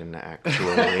vacation,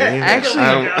 actually.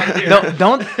 Actually,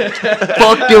 don't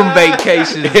fuck them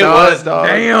vacations, dog. It was, dog.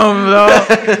 Damn,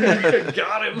 dog.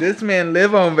 Got him. This man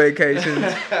live on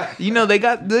vacations. You know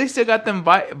they still got them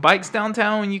bikes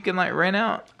downtown when you can like rent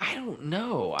out. I don't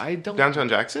know. I don't. Downtown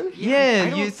Jackson? Yeah, I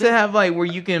don't you used to have like where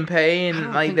you can pay I and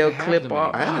don't like think they'll they have clip them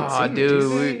off. anymore. I haven't Oh, seen them. dude.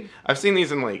 Do they? I've seen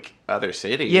these in like other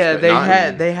cities. Yeah, but they not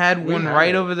had in- one had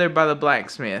right it. over there by the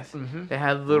blacksmith. They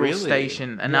had a little Really?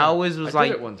 station, and I Yeah. always was I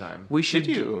like, did it one time. we should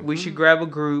you? grab a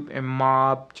group and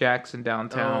mob Jackson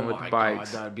downtown with my the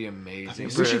bikes. God, that'd be amazing. That'd be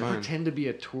We so should fun. pretend to be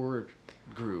a tour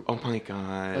group. Oh my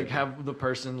god. Like have the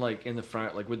person like in the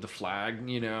front, like with the flag,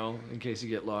 in case you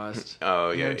get lost.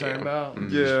 Oh You know yeah. what I'm talking yeah. about?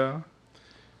 Mhm.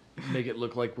 Yeah. Make it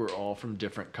look like we're all from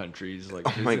different countries, like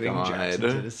Oh my visiting God. Jackson,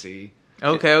 Tennessee.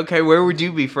 Okay. Where would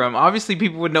you be from? Obviously,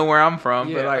 people would know where I'm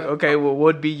from, but Yeah, like, okay, well,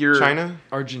 what would be your China?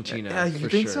 Argentina. Yeah, you for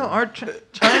think sure. so?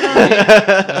 China?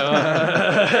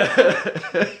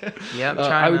 Yep, China.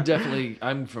 I would definitely.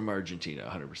 I'm from Argentina,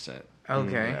 100%.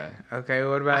 Okay. Yeah. Okay.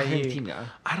 What about you?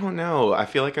 Argentina. I don't know. I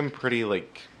feel like I'm pretty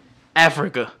like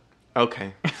Africa.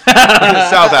 okay.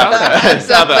 South Africa.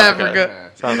 South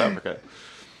Africa. South Africa.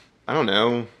 I don't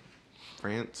know.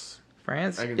 France.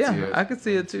 France. I can Yeah, see it. I could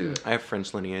see it too. I have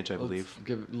French lineage, I believe.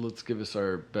 Let's give us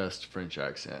our best French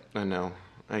accent. I know.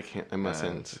 I can't. I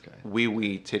mustn't. It's okay.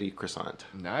 Oui, titty croissant.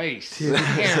 Nice.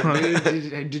 Damn,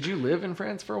 dude. Did you live in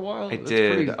France for a while? I That's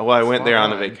did. pretty Well, I went there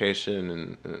on a spot vacation,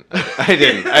 and I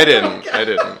didn't. I didn't.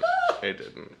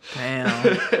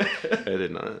 Damn. I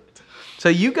did not. So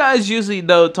you guys usually,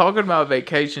 though, talking about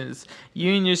vacations,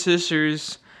 you and your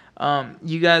sisters,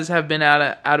 you guys have been out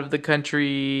of the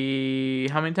country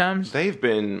how many times? They've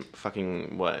been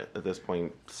fucking what at this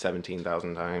point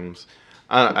 17,000 times.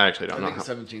 I actually don't I know. think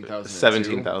 17,000.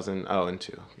 17,000. Oh, and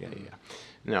two. Yeah.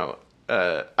 No,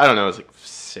 I don't know. It's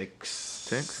like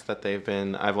six that they've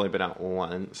been. I've only been out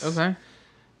once. Okay.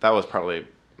 That was probably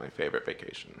my favorite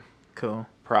vacation. Cool.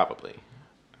 Probably,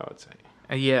 I would say.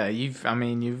 Yeah, you've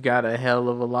got a hell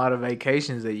of a lot of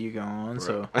vacations that you go on.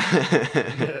 So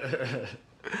I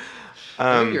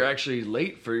think you're actually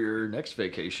late for your next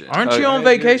vacation. aren't you on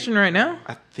vacation right now?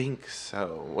 I think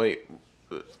so. Wait,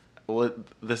 what?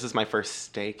 This is my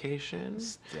first staycation.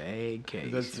 Staycation.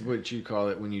 That's what you call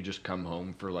it when you just come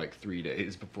home for like 3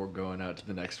 days before going out to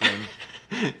the next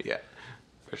one. Yeah,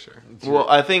 for sure. Well,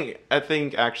 I think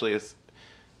actually it's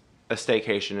a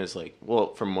staycation is like,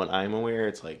 well, from what I'm aware,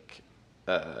 it's like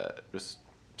just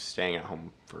staying at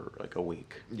home for like a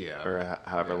week. Yeah. Or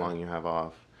however long you have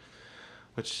off,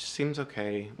 which seems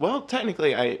okay. Well,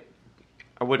 technically, I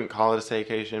wouldn't call it a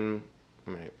staycation.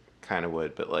 I mean, I kind of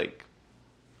would, but like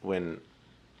when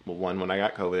I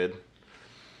got COVID,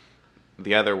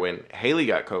 the other when Haley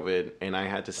got COVID, and I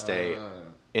had to stay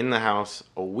in the house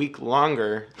a week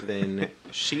longer than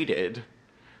she did,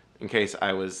 in case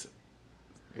I was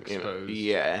Exposed.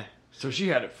 Yeah. So she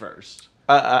had it first.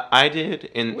 I did.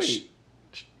 And Wait,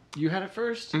 you had it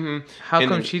first? Mm-hmm. How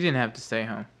come she didn't have to stay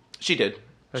home? She did.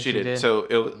 Oh, she she did. did? So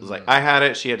it was like I had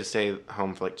it. She had to stay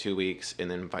home for like 2 weeks,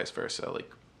 and then vice versa, like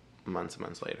months and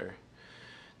months later.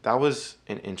 That was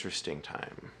an interesting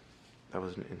time. It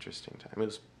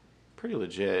was pretty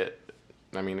legit.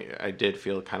 I mean, I did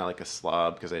feel kind of like a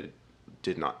slob because I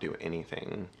did not do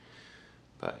anything.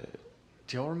 But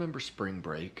Do y'all remember spring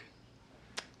break?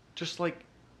 Just like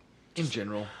in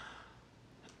general,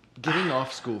 getting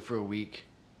off school for a week.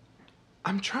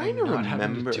 I'm trying to not having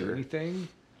remember. to do anything.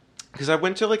 Because I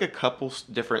went to like a couple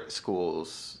different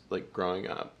schools like growing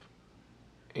up,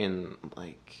 in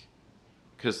like,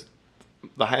 because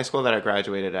the high school that I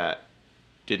graduated at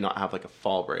did not have like a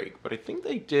fall break, but I think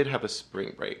they did have a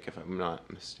spring break if I'm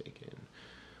not mistaken,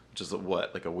 which is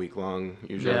what, like a week long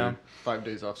usually. Yeah. 5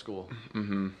 days off school.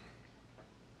 Mm-hmm.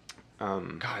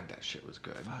 God, that shit was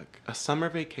good. Fuck, a summer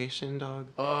vacation, dog.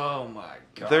 Oh my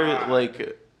god. They're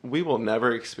like, we will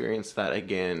never experience that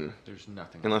again There's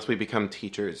nothing. unless we become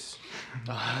teachers.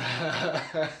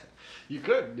 You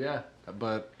could, yeah.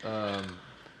 But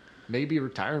maybe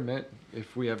retirement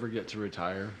if we ever get to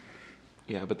retire.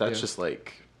 Yeah, but that's Yeah. just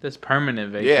like, That's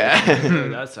permanent vacation. yeah.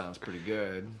 That sounds pretty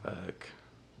good. Fuck.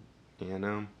 You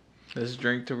know? Let's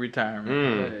drink to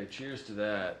retirement. Hey, cheers to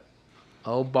that.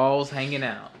 Old balls hanging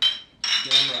out.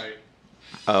 Damn right.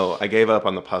 Oh, I gave up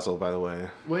on the puzzle, by the way.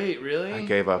 Wait, really? I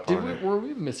gave up on it. Were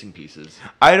we missing pieces?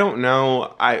 I don't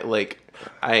know.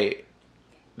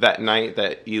 That night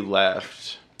that you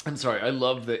left. I'm sorry. I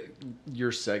love that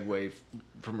your segue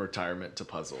from retirement to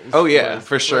puzzles. Oh, yeah,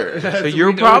 for sure. So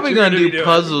you're probably going to do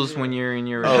puzzles when you're in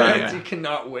your Oh, retirement. yeah. You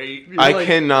cannot wait. You're I like,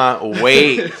 cannot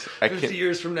wait. 50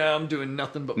 years from now, I'm doing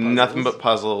nothing but puzzles. Nothing but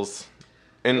puzzles.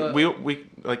 And we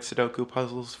like Sudoku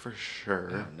puzzles for sure.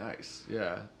 Oh, nice.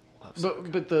 Yeah. Love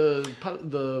Sudoku. But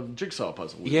the jigsaw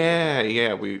puzzle.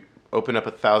 Yeah. We opened up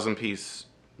a 1,000-piece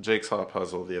jigsaw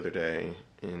puzzle the other day,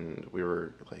 and we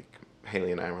were like,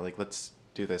 Haley and I were like, let's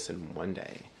do this in one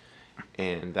day,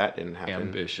 and that didn't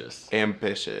happen.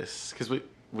 Ambitious, because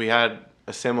we had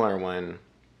a similar one,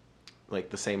 like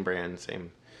the same brand,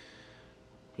 same,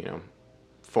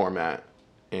 format,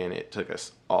 and it took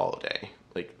us all day,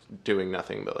 like doing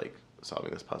nothing but like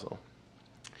solving this puzzle.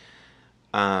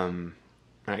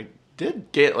 I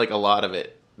did get like a lot of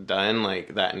it done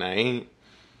like that night,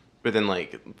 but then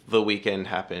like the weekend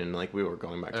happened, like we were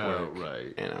going back to work,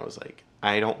 right, and I was like,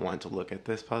 I don't want to look at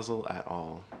this puzzle at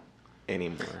all.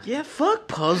 anymore. Yeah, fuck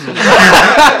puzzles.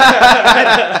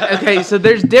 Okay, so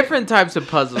there's different types of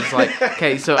puzzles. Like,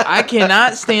 okay, so I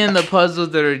cannot stand the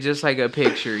puzzles that are just like a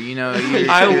picture. You know,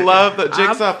 I love the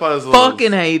jigsaw puzzles.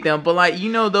 Fucking hate them. But like,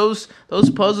 you know, those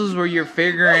puzzles where you're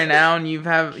figuring out and you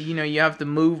have to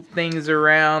move things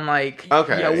around. Like,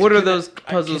 okay, yeah, what are those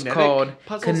puzzles called?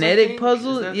 Kinetic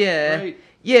puzzles. Yeah, right?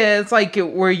 Yeah. It's like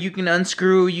where you can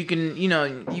unscrew. You can,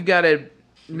 you gotta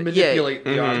manipulate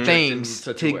the object things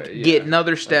to get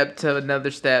another step to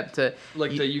another step to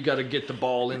you got to get the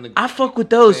ball in the. I fuck with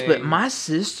those, thing. But my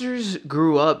sisters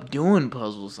grew up doing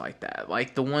puzzles like that,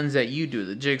 like the ones that you do,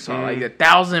 the jigsaw, like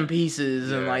 1,000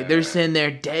 pieces, and like they're sitting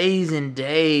there days and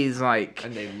days, like,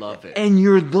 and they love it. And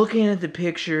you're looking at the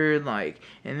picture, like,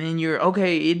 and then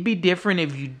it'd be different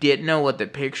if you didn't know what the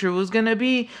picture was gonna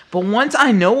be, but once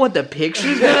I know what the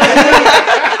picture's gonna be,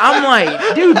 I'm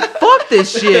like, dude, fuck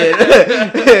this shit.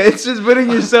 It's just putting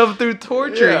yourself through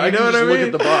torture. Yeah, you know what I mean? Look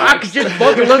at the box. I could just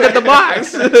fucking look at the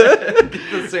box. Get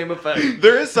the same effect.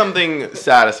 There is something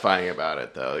satisfying about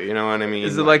it, though. You know what I mean?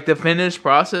 Is it like the finished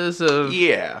process of?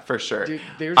 Yeah, for sure. Dude,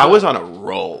 I was on a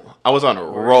roll.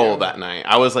 That night.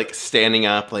 I was like standing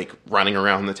up, like running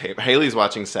around the table. Haley's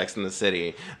watching Sex in the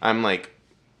City. I'm like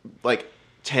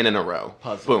 10 in a row.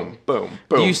 Puzzle. Boom, boom,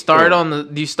 boom. Do you start do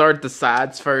you start the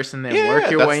sides first and then work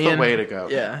your way in? That's the way to go.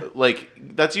 Yeah. Like,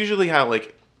 that's usually how,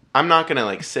 like, I'm not gonna,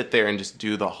 like, sit there and just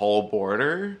do the whole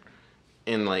border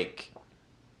and, I'm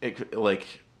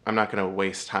not gonna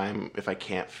waste time if I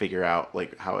can't figure out,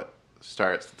 like, how it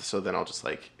starts. So then I'll just,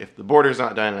 like, if the border's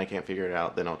not done and I can't figure it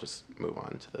out, then I'll just move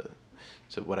on to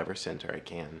whatever center I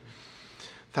can.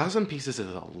 1,000 pieces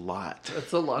is a lot.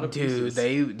 That's a lot of pieces.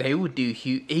 Dude, they would do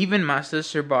huge. Even my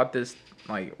sister bought this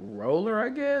like roller, I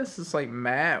guess. It's like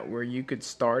mat where you could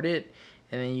start it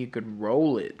and then you could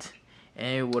roll it,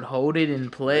 and it would hold it in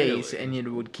place, and it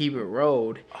would keep it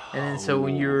rolled. And then so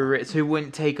when so it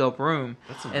wouldn't take up room.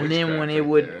 And then when it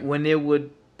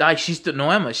would like she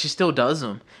still does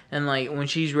them. And like when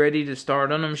she's ready to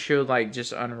start on them, she'll like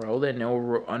just unroll it and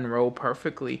it'll unroll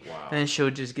perfectly. Wow. And then she'll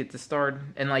just get to start.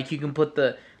 And like you can put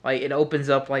it opens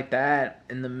up like that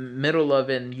in the middle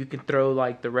of it, and you can throw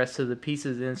like the rest of the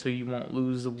pieces in so you won't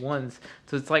lose the ones.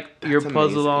 So it's like your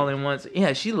puzzle all in once.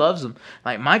 Yeah, she loves them.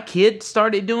 Like my kid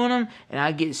started doing them, and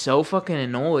I get so fucking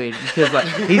annoyed because like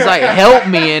he's like, help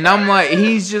me, and I'm like,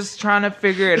 he's just trying to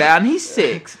figure it out, and he's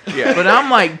 6. Yeah. But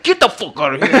I'm like, get the fuck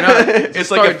out of here.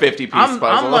 It's like a 50-piece puzzle.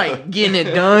 I'm like getting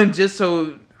it done just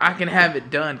so I can have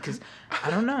it done because I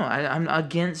don't know. I'm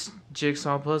against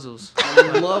jigsaw puzzles.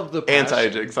 I love the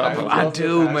anti-jigsaw puzzles. I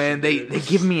do, man. They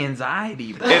give me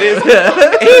anxiety, bro. It is.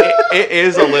 It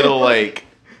is a little like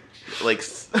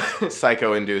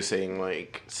psycho-inducing,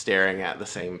 like staring at the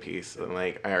same piece, and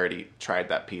like I already tried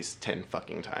that piece 10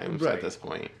 fucking times at this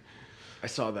point. I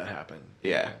saw that happen.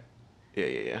 Yeah.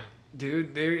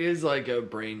 Dude, there is like a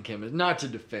brain chemist. Not to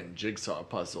defend jigsaw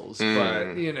puzzles,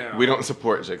 but we don't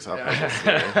support jigsaw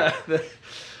puzzles.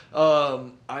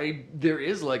 There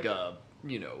is like a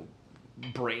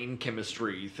brain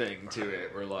chemistry thing to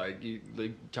it, where like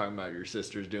talking about your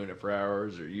sisters doing it for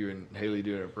hours, or you and Haley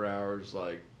doing it for hours.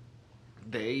 Like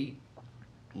they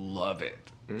love it.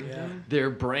 Yeah. Their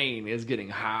brain is getting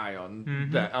high on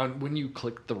that on when you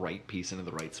click the right piece into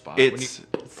the right spot. It's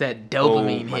that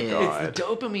dopamine hit. God. It's the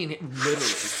dopamine hit.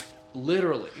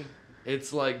 Literally.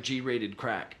 It's like G-rated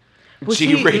crack.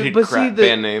 G-rated crack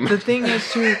band name. The thing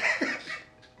is too.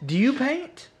 Do you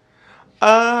paint?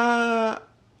 No.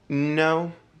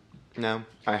 I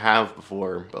have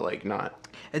before, but like not.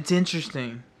 It's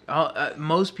interesting.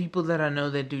 Most people that I know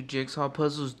that do jigsaw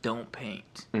puzzles don't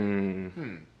paint.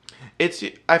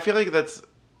 I feel like that's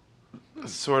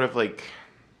sort of like,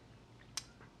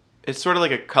 it's sort of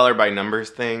like a color by numbers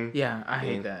thing. Yeah, I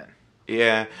hate that.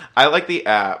 Yeah, I like the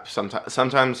app.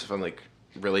 Sometimes if I'm like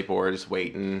really bored, just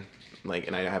waiting, like,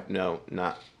 and I have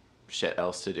not shit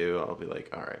else to do, I'll be like,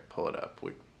 all right, pull it up.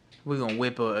 We're gonna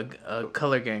whip a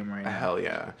color game right now. Hell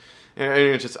yeah, and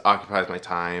it just occupies my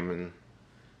time, and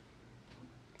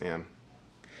yeah.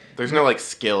 There's no like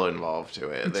skill involved to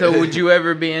it. So would you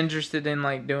ever be interested in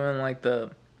like doing like the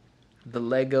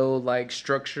Lego like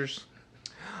structures?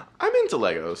 I'm into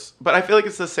Legos, but I feel like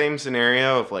it's the same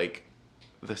scenario of like,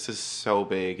 this is so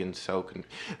big and so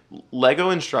Lego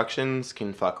instructions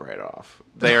can fuck right off.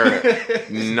 They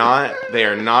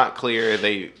are not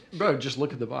clear. Bro, just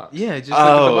look at the box. Yeah, just look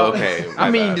at the box. Okay. I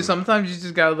mean, sometimes you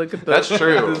just gotta look at the. That's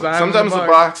true. Sometimes the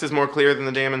box. box is more clear than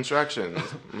the damn instructions.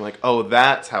 I'm like, oh,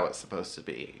 that's how it's supposed to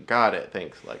be. Got it.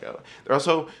 Thanks, Lego. They're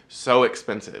also so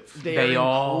expensive. They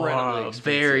are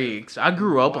very. I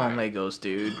grew up on Legos,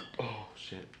 dude. Oh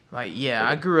shit. Like, yeah,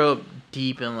 I grew up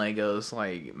deep in Legos.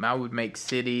 Like, I would make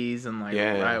cities, and like,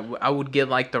 I would get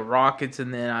like the rockets,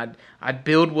 and then I'd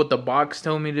build what the box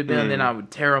told me to build, and then I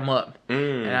would tear them up,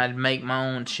 and I'd make my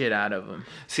own shit out of them.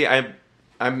 See,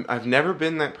 I've never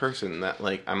been that person that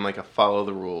like I'm like a follow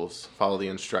the rules, follow the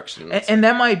instructions. And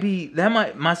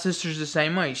my sister's the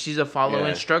same way. She's a follow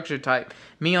instructor type.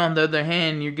 Me, on the other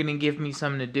hand, you're gonna give me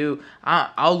something to do.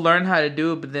 I'll learn how to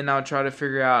do it, but then I'll try to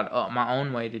figure out my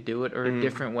own way to do it, or a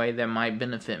different way that might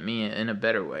benefit me in a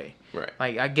better way. Right.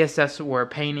 Like, I guess that's where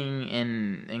painting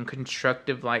and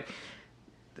constructive, like,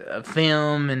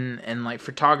 film and like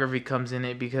photography comes in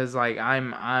it, because like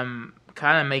I'm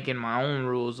kind of making my own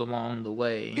rules along the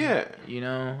way. Yeah. You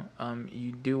know,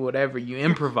 you do whatever, you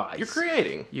improvise.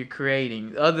 You're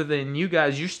creating. Other than you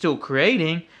guys, you're still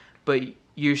creating, but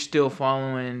you're still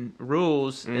following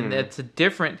rules, and that's a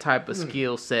different type of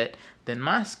skill set than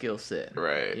my skill set.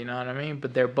 Right. You know what I mean?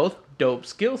 But they're both dope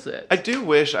skill sets. I do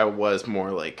wish I was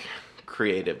more like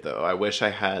creative though. I wish I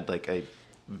had like a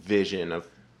vision of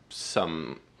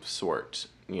some sort,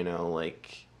 you know,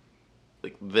 like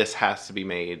this has to be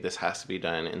made, this has to be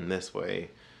done in this way,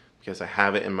 because I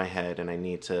have it in my head and I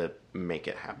need to make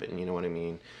it happen, you know what I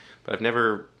mean? But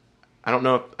I don't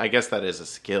know if, I guess that is a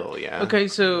skill, yeah. Okay,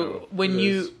 so when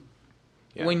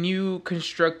you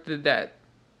constructed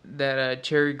that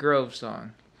Cherry Grove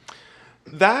song,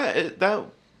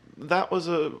 that was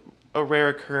a rare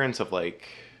occurrence of like,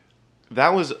 that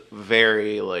was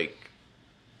very like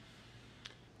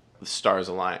the stars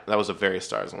align. That was a very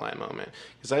stars align moment,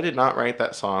 because I did not write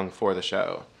that song for the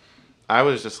show. I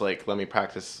was just like, let me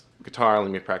practice guitar,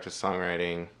 let me practice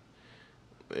songwriting,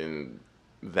 and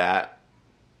that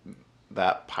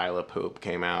pile of poop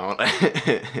came out.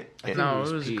 No,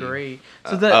 it was great.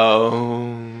 So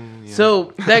yeah.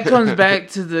 So that comes back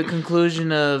to the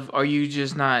conclusion of, are you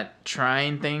just not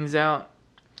trying things out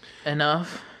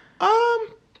enough?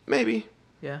 Maybe.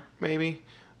 Yeah. Maybe.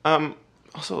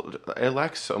 Also, it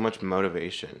lacks so much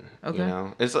motivation. Okay. You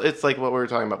know, it's like what we were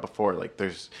talking about before. Like,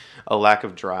 there's a lack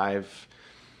of drive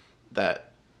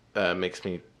that makes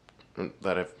me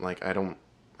I don't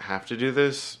have to do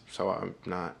this, so I'm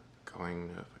not going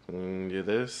to fucking do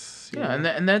this. Yeah,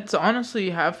 and that's honestly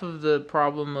half of the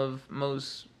problem of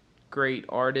most great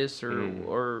artists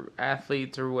or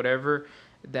athletes or whatever,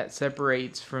 that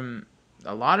separates from.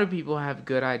 A lot of people have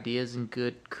good ideas and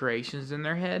good creations in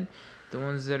their head. The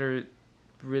ones that are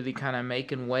really kind of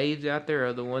making waves out there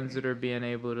are the ones that are being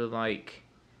able to like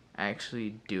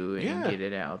actually do it and get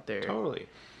it out there. Totally.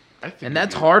 And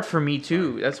that's hard for me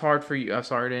too. That's hard for you. I'm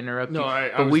sorry to interrupt you. No,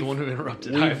 I was the one who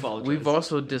interrupted. I apologize. We've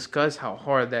also discussed how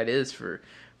hard that is for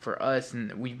us,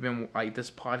 and we've been like this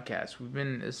podcast.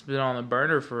 It's been on the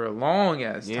burner for a long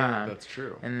ass time. Yeah, that's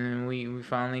true. And then we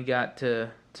finally got to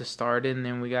start it, and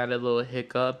then we got a little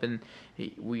hiccup, and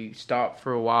we stopped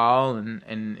for a while,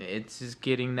 and it's just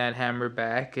getting that hammer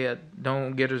back.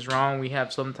 Don't get us wrong.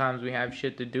 Sometimes we have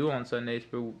shit to do on Sundays,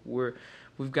 but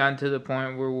we've gotten to the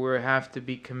point where we have to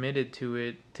be committed to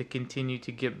it to continue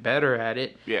to get better at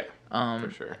it. Yeah,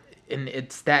 for sure. And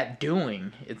it's that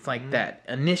doing. It's like that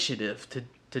initiative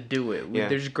to do it. Yeah.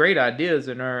 There's great ideas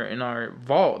in our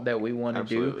vault that we want to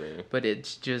do, but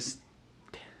it's just,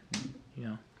 you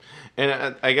know.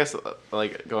 And I guess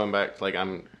like going back, like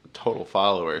I'm a total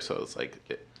follower, so it's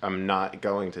like I'm not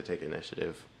going to take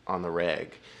initiative on the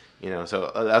reg. You know,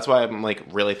 so that's why I'm like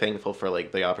really thankful for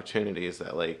like the opportunities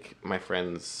that like my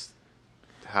friends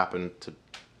happen to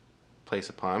place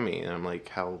upon me, and I'm like,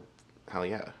 hell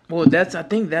yeah. Well, I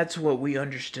think that's what we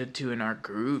understood too in our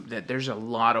group, that there's a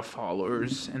lot of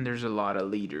followers and there's a lot of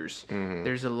leaders. Mm-hmm.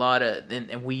 There's a lot of,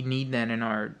 and we need that in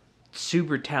our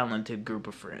super talented group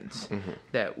of friends. Mm-hmm.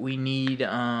 That we need,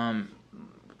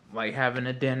 like having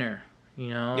a dinner.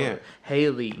 You know, yeah.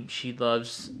 Haley, she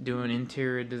loves doing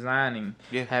interior designing.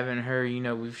 Yeah. Having her, you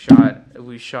know, we've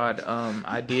shot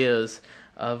ideas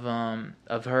of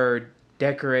her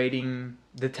decorating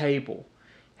the table,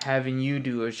 having you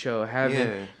do a show,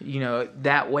 you know,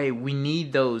 that way we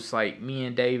need those, like me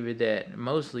and David, that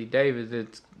mostly David,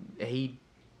 he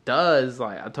does,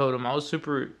 like I told him I was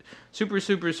super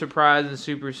surprised and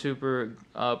super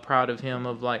proud of him,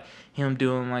 of like him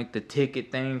doing like the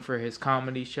ticket thing for his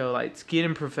comedy show. Like, it's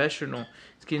getting professional.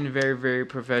 It's getting very, very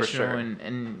professional. For sure.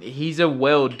 And he's a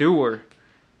well doer.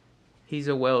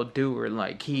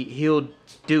 Like he'll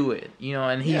do it, you know,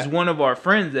 and he's one of our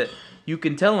friends that you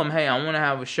can tell him, hey, I want to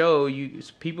have a show.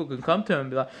 People can come to him and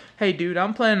be like, hey dude,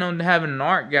 I'm planning on having an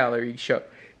art gallery show.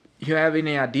 You have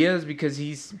any ideas? Because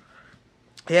he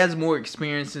has more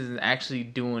experiences in actually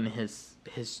doing his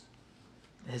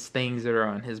things that are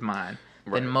on his mind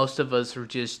then most of us would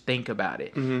just think about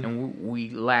it, and we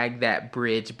lag that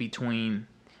bridge between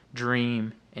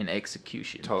dream and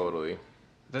execution. Totally.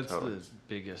 That's the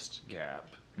biggest gap,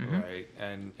 right?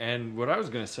 And what I was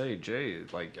gonna say, Jay,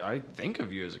 like I think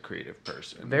of you as a creative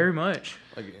person. Very much.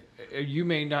 Like you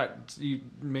may not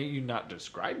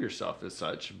describe yourself as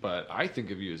such, but I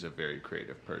think of you as a very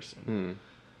creative person.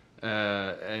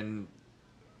 And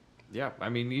yeah, I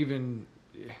mean, even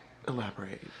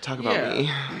elaborate. Talk about me.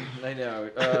 I know.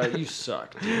 You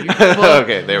suck.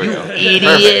 Okay, there we go.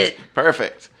 Idiot.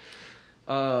 Perfect.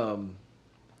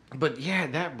 But yeah,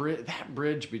 that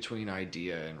bridge between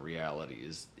idea and reality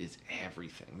is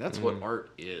everything. That's what art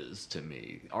is to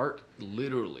me. Art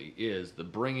literally is the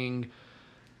bringing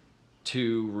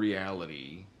to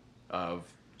reality of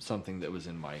something that was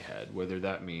in my head. Whether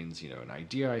that means, an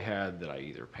idea I had that I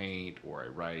either paint or I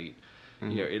write.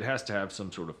 It has to have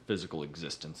some sort of physical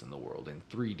existence in the world, in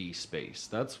 3D space.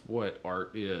 That's what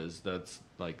art is. That's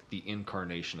like the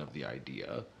incarnation of the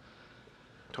idea.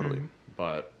 Totally.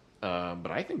 But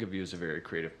I think of you as a very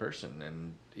creative person,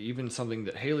 and even something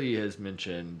that Haley has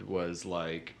mentioned was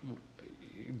like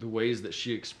the ways that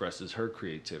she expresses her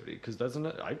creativity. Because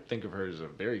I think of her as a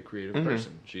very creative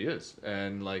person. She is,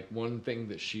 and like one thing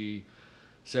that she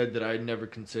said that I'd never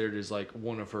considered is like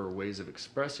one of her ways of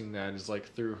expressing that is like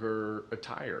through her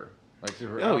attire, like through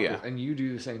her outfit. And you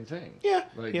do the same thing. You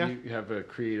have a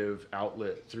creative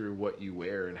outlet through what you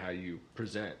wear and how you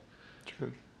present.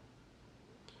 True.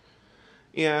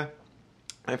 Yeah,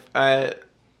 I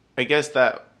guess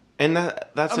that's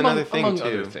another thing among too.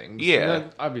 Other things. Yeah,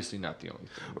 obviously not the only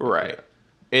thing. Right,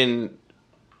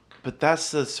 but that's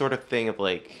the sort of thing of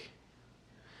like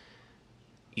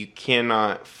you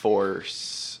cannot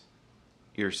force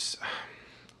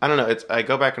I don't know. I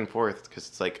go back and forth because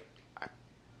it's like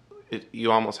you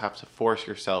almost have to force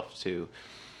yourself to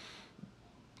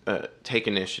take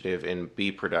initiative and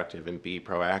be productive and be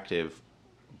proactive,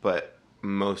 but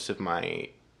most of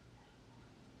a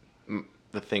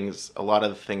lot of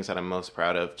the things that I'm most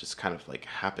proud of just kind of like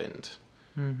happened,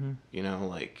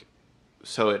 like,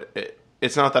 so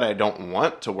it's not that I don't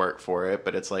want to work for it,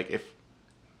 but it's like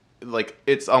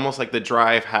it's almost like the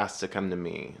drive has to come to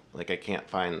me. Like I can't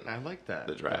find I like that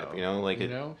the drive,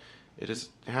 it just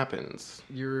happens.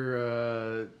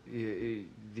 You're the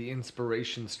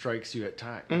inspiration strikes you at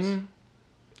times.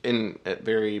 At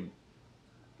very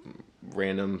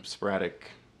random, sporadic.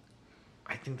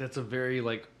 I think that's a very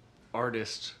like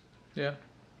artist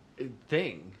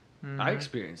thing. Mm-hmm. I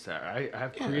experience that. I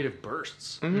have creative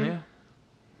bursts.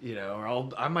 Mm-hmm. Or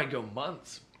I might go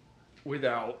months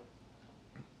without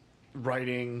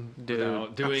writing,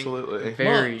 without doing absolutely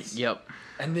very months. Yep.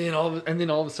 And then all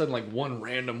of a sudden, like one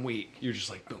random week, you're just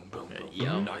like boom, boom, boom,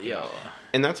 Yeah.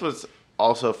 And that's what's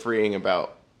also freeing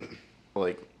about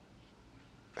like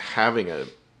having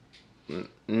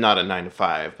not a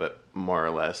 9-to-5, but more or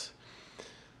less,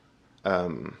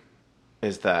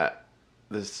 is that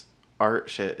this art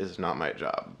shit is not my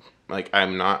job. Like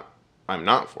I'm not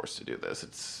forced to do this.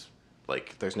 It's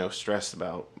like there's no stress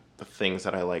about the things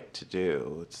that I like to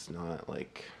do. It's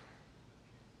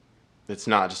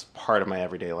not just part of my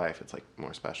everyday life. It's like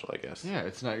more special, I guess. Yeah,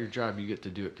 it's not your job. You get to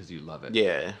do it because you love it.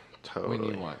 Yeah, totally. When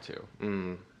you want to.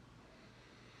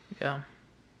 Yeah.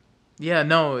 Yeah,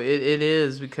 no, it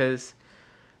is, because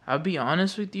I'll be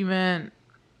honest with you, man.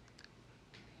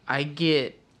 I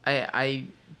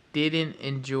didn't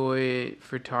enjoy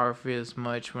photography as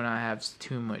much when I have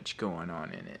too much going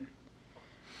on in it.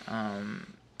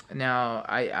 Now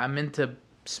I'm into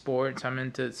sports.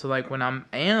 So like when I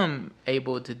am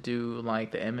able to do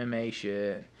like the MMA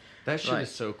shit. That shit is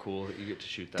so cool that you get to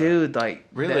shoot that. Dude, like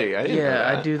really, I didn't know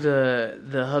that. I do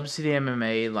the Hub City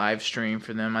MMA live stream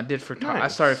for them. I did I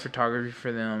started photography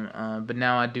for them, but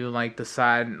now I do like the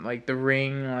side, like the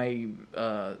ring, like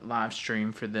live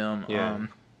stream for them. Yeah.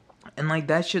 And like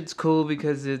that shit's cool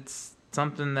because it's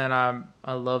something that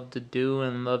I love to do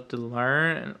and love to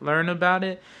learn about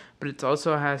it. But it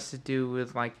also has to do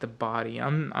with like the body.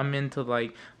 I'm into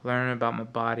like learning about my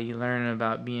body, learning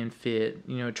about being fit,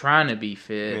 trying to be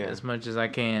fit as much as I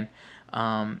can.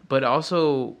 But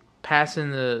also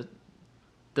passing the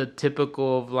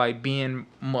typical of like being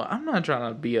I'm not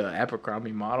trying to be a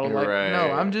Abercrombie model. Like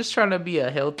no, I'm just trying to be a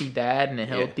healthy dad and a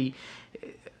healthy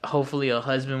hopefully a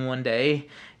husband one day,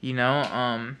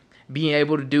 being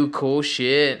able to do cool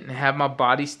shit and have my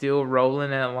body still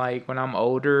rolling at like when I'm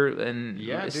older and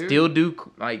still do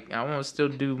like I want to still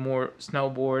do more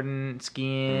snowboarding,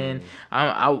 skiing.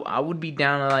 I would be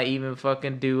down to like even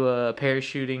fucking do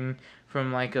parachuting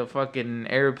from like a fucking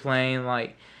airplane.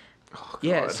 Like Oh,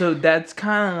 Yeah, God. so that's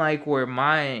kind of like where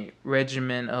my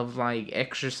regimen of like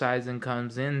exercising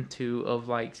comes into of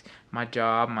like my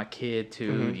job, my kid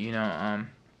too,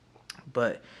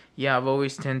 but yeah, I've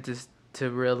always tended to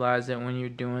realize that when you're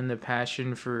doing the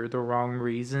passion for the wrong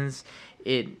reasons,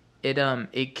 it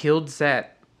killed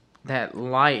that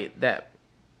light that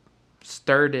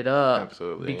stirred it up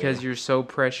Absolutely. because you're so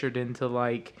pressured into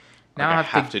like now Like, I I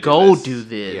have to do go this. do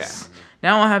this. Yeah.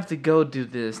 Now I have to go do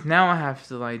this. Now I have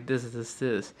to like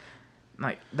this.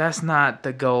 Like that's not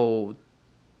the goal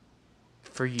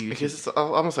for you. Because it's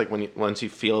almost like once you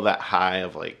feel that high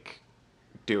of like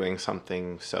doing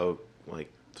something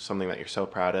like something that you're so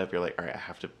proud of, you're like, all right, I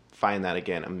have to find that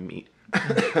again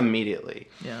immediately.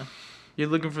 Yeah. You're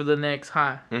looking for the next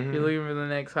high. Mhm. You're looking for the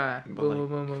next high. But, Boom, like, boom,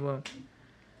 boom, boom, boom.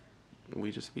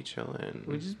 We just be chilling.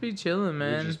 We just be chilling,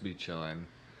 man. We just be chilling.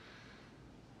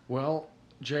 Well,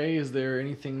 Jay, is there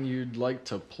anything you'd like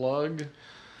to plug?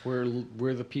 Where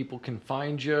the people can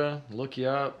find you, look you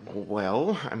up?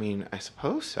 Well, I mean, I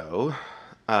suppose so.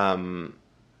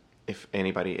 If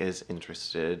anybody is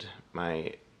interested,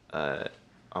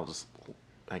 I'll just,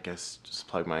 I guess, just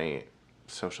plug my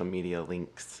social media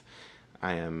links.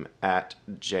 I am at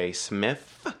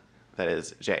JSmith, that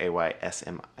is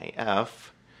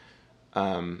JAYSMIF,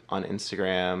 on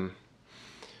Instagram.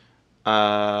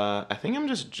 I think I'm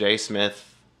just JSmith,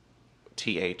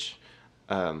 TH,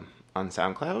 on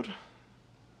SoundCloud.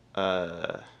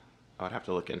 I would have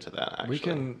to look into that,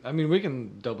 actually. We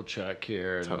can double check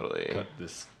here and Totally. cut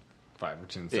this 5 or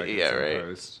 10 seconds Yeah, in right.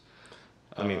 post.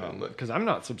 Let me even look. Because I'm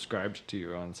not subscribed to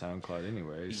you on SoundCloud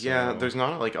anyway. So. Yeah, there's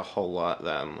not like a whole lot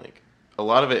that I'm like. A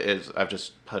lot of it is I've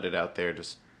just put it out there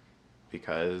just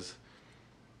because.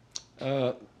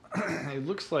 It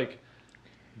looks like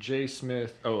J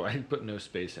Smith. Oh, I put no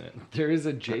space in it. There is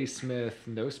a J Smith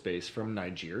no space from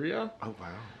Nigeria. Oh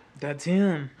wow. That's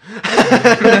him.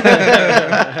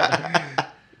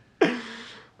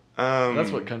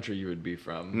 That's what country you would be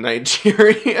from.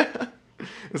 Nigeria.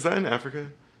 Is that in Africa?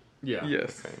 Yeah.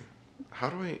 Yes. Okay. How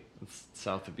do I? It's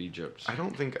south of Egypt. I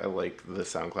don't think I like the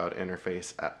SoundCloud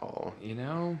interface at all. You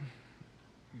know,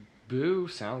 boo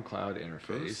SoundCloud interface.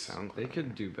 Boo SoundCloud. They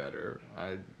could do better.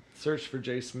 I searched for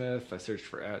J Smith. I searched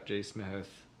for @JSmith.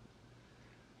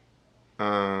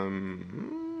 I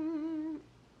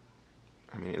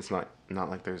mean, it's not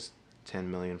like there's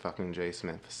 10 million fucking J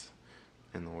Smiths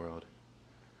in the world.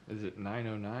 Is it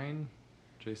 909?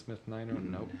 J Smith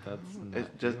 909? Nope, that's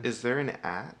not. Is there an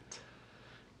at?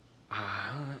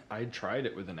 I tried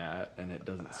it with an @ and it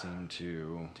doesn't seem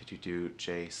to. Did you do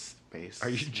J space? Are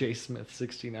you J Smith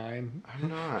 69? I'm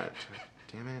not.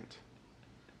 Damn it.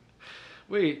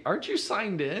 Wait, aren't you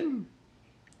signed in?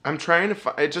 I'm trying to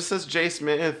find. It just says J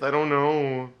Smith. I don't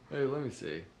know. Wait, let me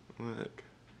see. Look.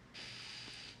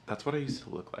 That's what I used to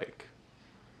look like.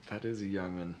 That is a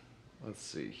young'un. Let's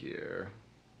see here.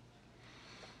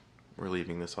 We're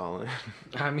leaving this all in.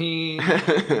 I mean,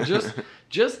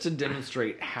 just to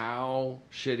demonstrate how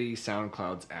shitty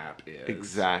SoundCloud's app is.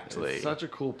 Exactly. It's such a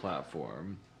cool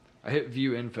platform. I hit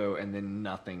view info and then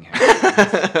nothing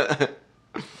happens.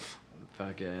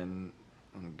 Fucking,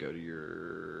 I'm gonna go to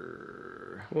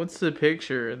your. What's the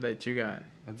picture that you got?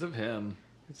 It's of him.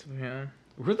 It's of him.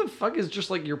 Where the fuck is just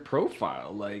like your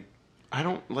profile? Like, I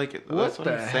don't like it. what That's what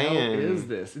the I'm hell saying. is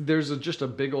this? There's just a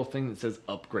big old thing that says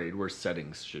upgrade where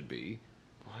settings should be.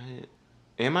 What?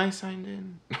 Am I signed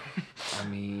in? I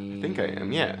mean, I think I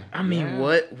am, yeah. I mean, Yeah.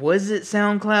 what was it?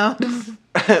 SoundCloud?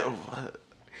 What?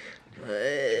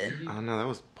 What? Oh no, that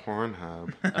was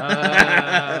Pornhub. Those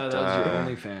are Duh.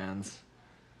 OnlyFans.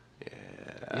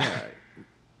 Yeah. Yeah.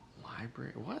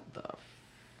 Library. What the?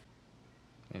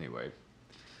 Anyway,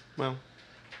 Well,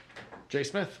 J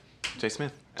Smith. J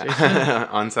Smith. J. Smith.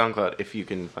 On SoundCloud, if you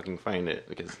can fucking find it,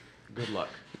 because Good luck.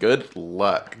 good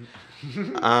luck.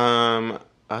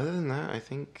 Other than that, I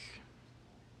think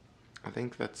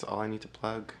that's all I need to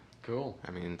plug. Cool.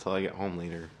 I mean, until I get home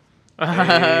later.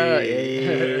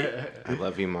 Hey. I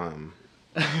love you, Mom.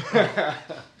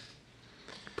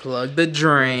 Plug the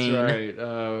drain. That's right.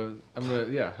 I'm gonna.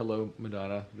 Yeah. Hello,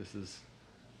 Madonna. This is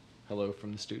hello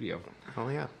from the studio. Oh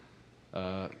yeah.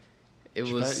 It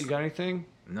Jafet, was You got anything?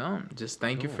 no. Just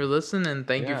thank you Cool. for listening.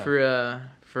 Thank you Yeah.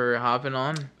 for hopping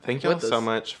on. Thank y'all with so us.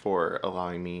 much for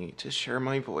allowing me to share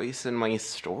my voice and my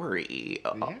story.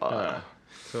 Yeah.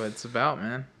 So it's about,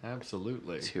 man.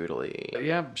 Absolutely. Totally.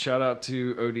 Yeah, shout out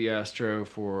to OD Astro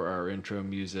for our intro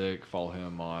music. Follow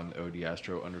him on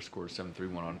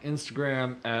ODAstro_731 on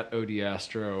Instagram, at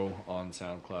ODAstro on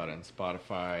SoundCloud and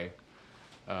Spotify.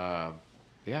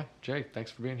 Yeah, Jay,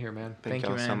 thanks for being here, man. Thank Thank you,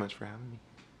 y'all so man. much for having me.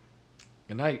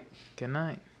 Good night. Good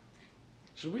night.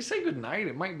 Should we say goodnight?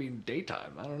 It might be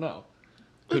daytime. I don't know.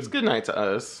 It's good night to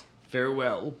us.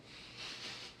 Farewell.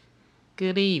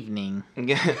 Good evening.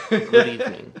 Yeah. Good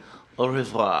evening. Au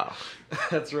revoir.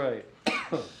 That's right.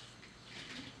 That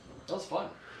was fun.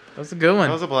 That was a good one.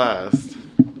 That was a blast.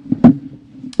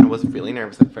 I was really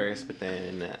nervous at first, but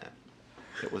then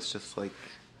it was just like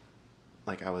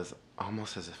I was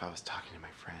almost as if I was talking to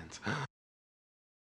my friends.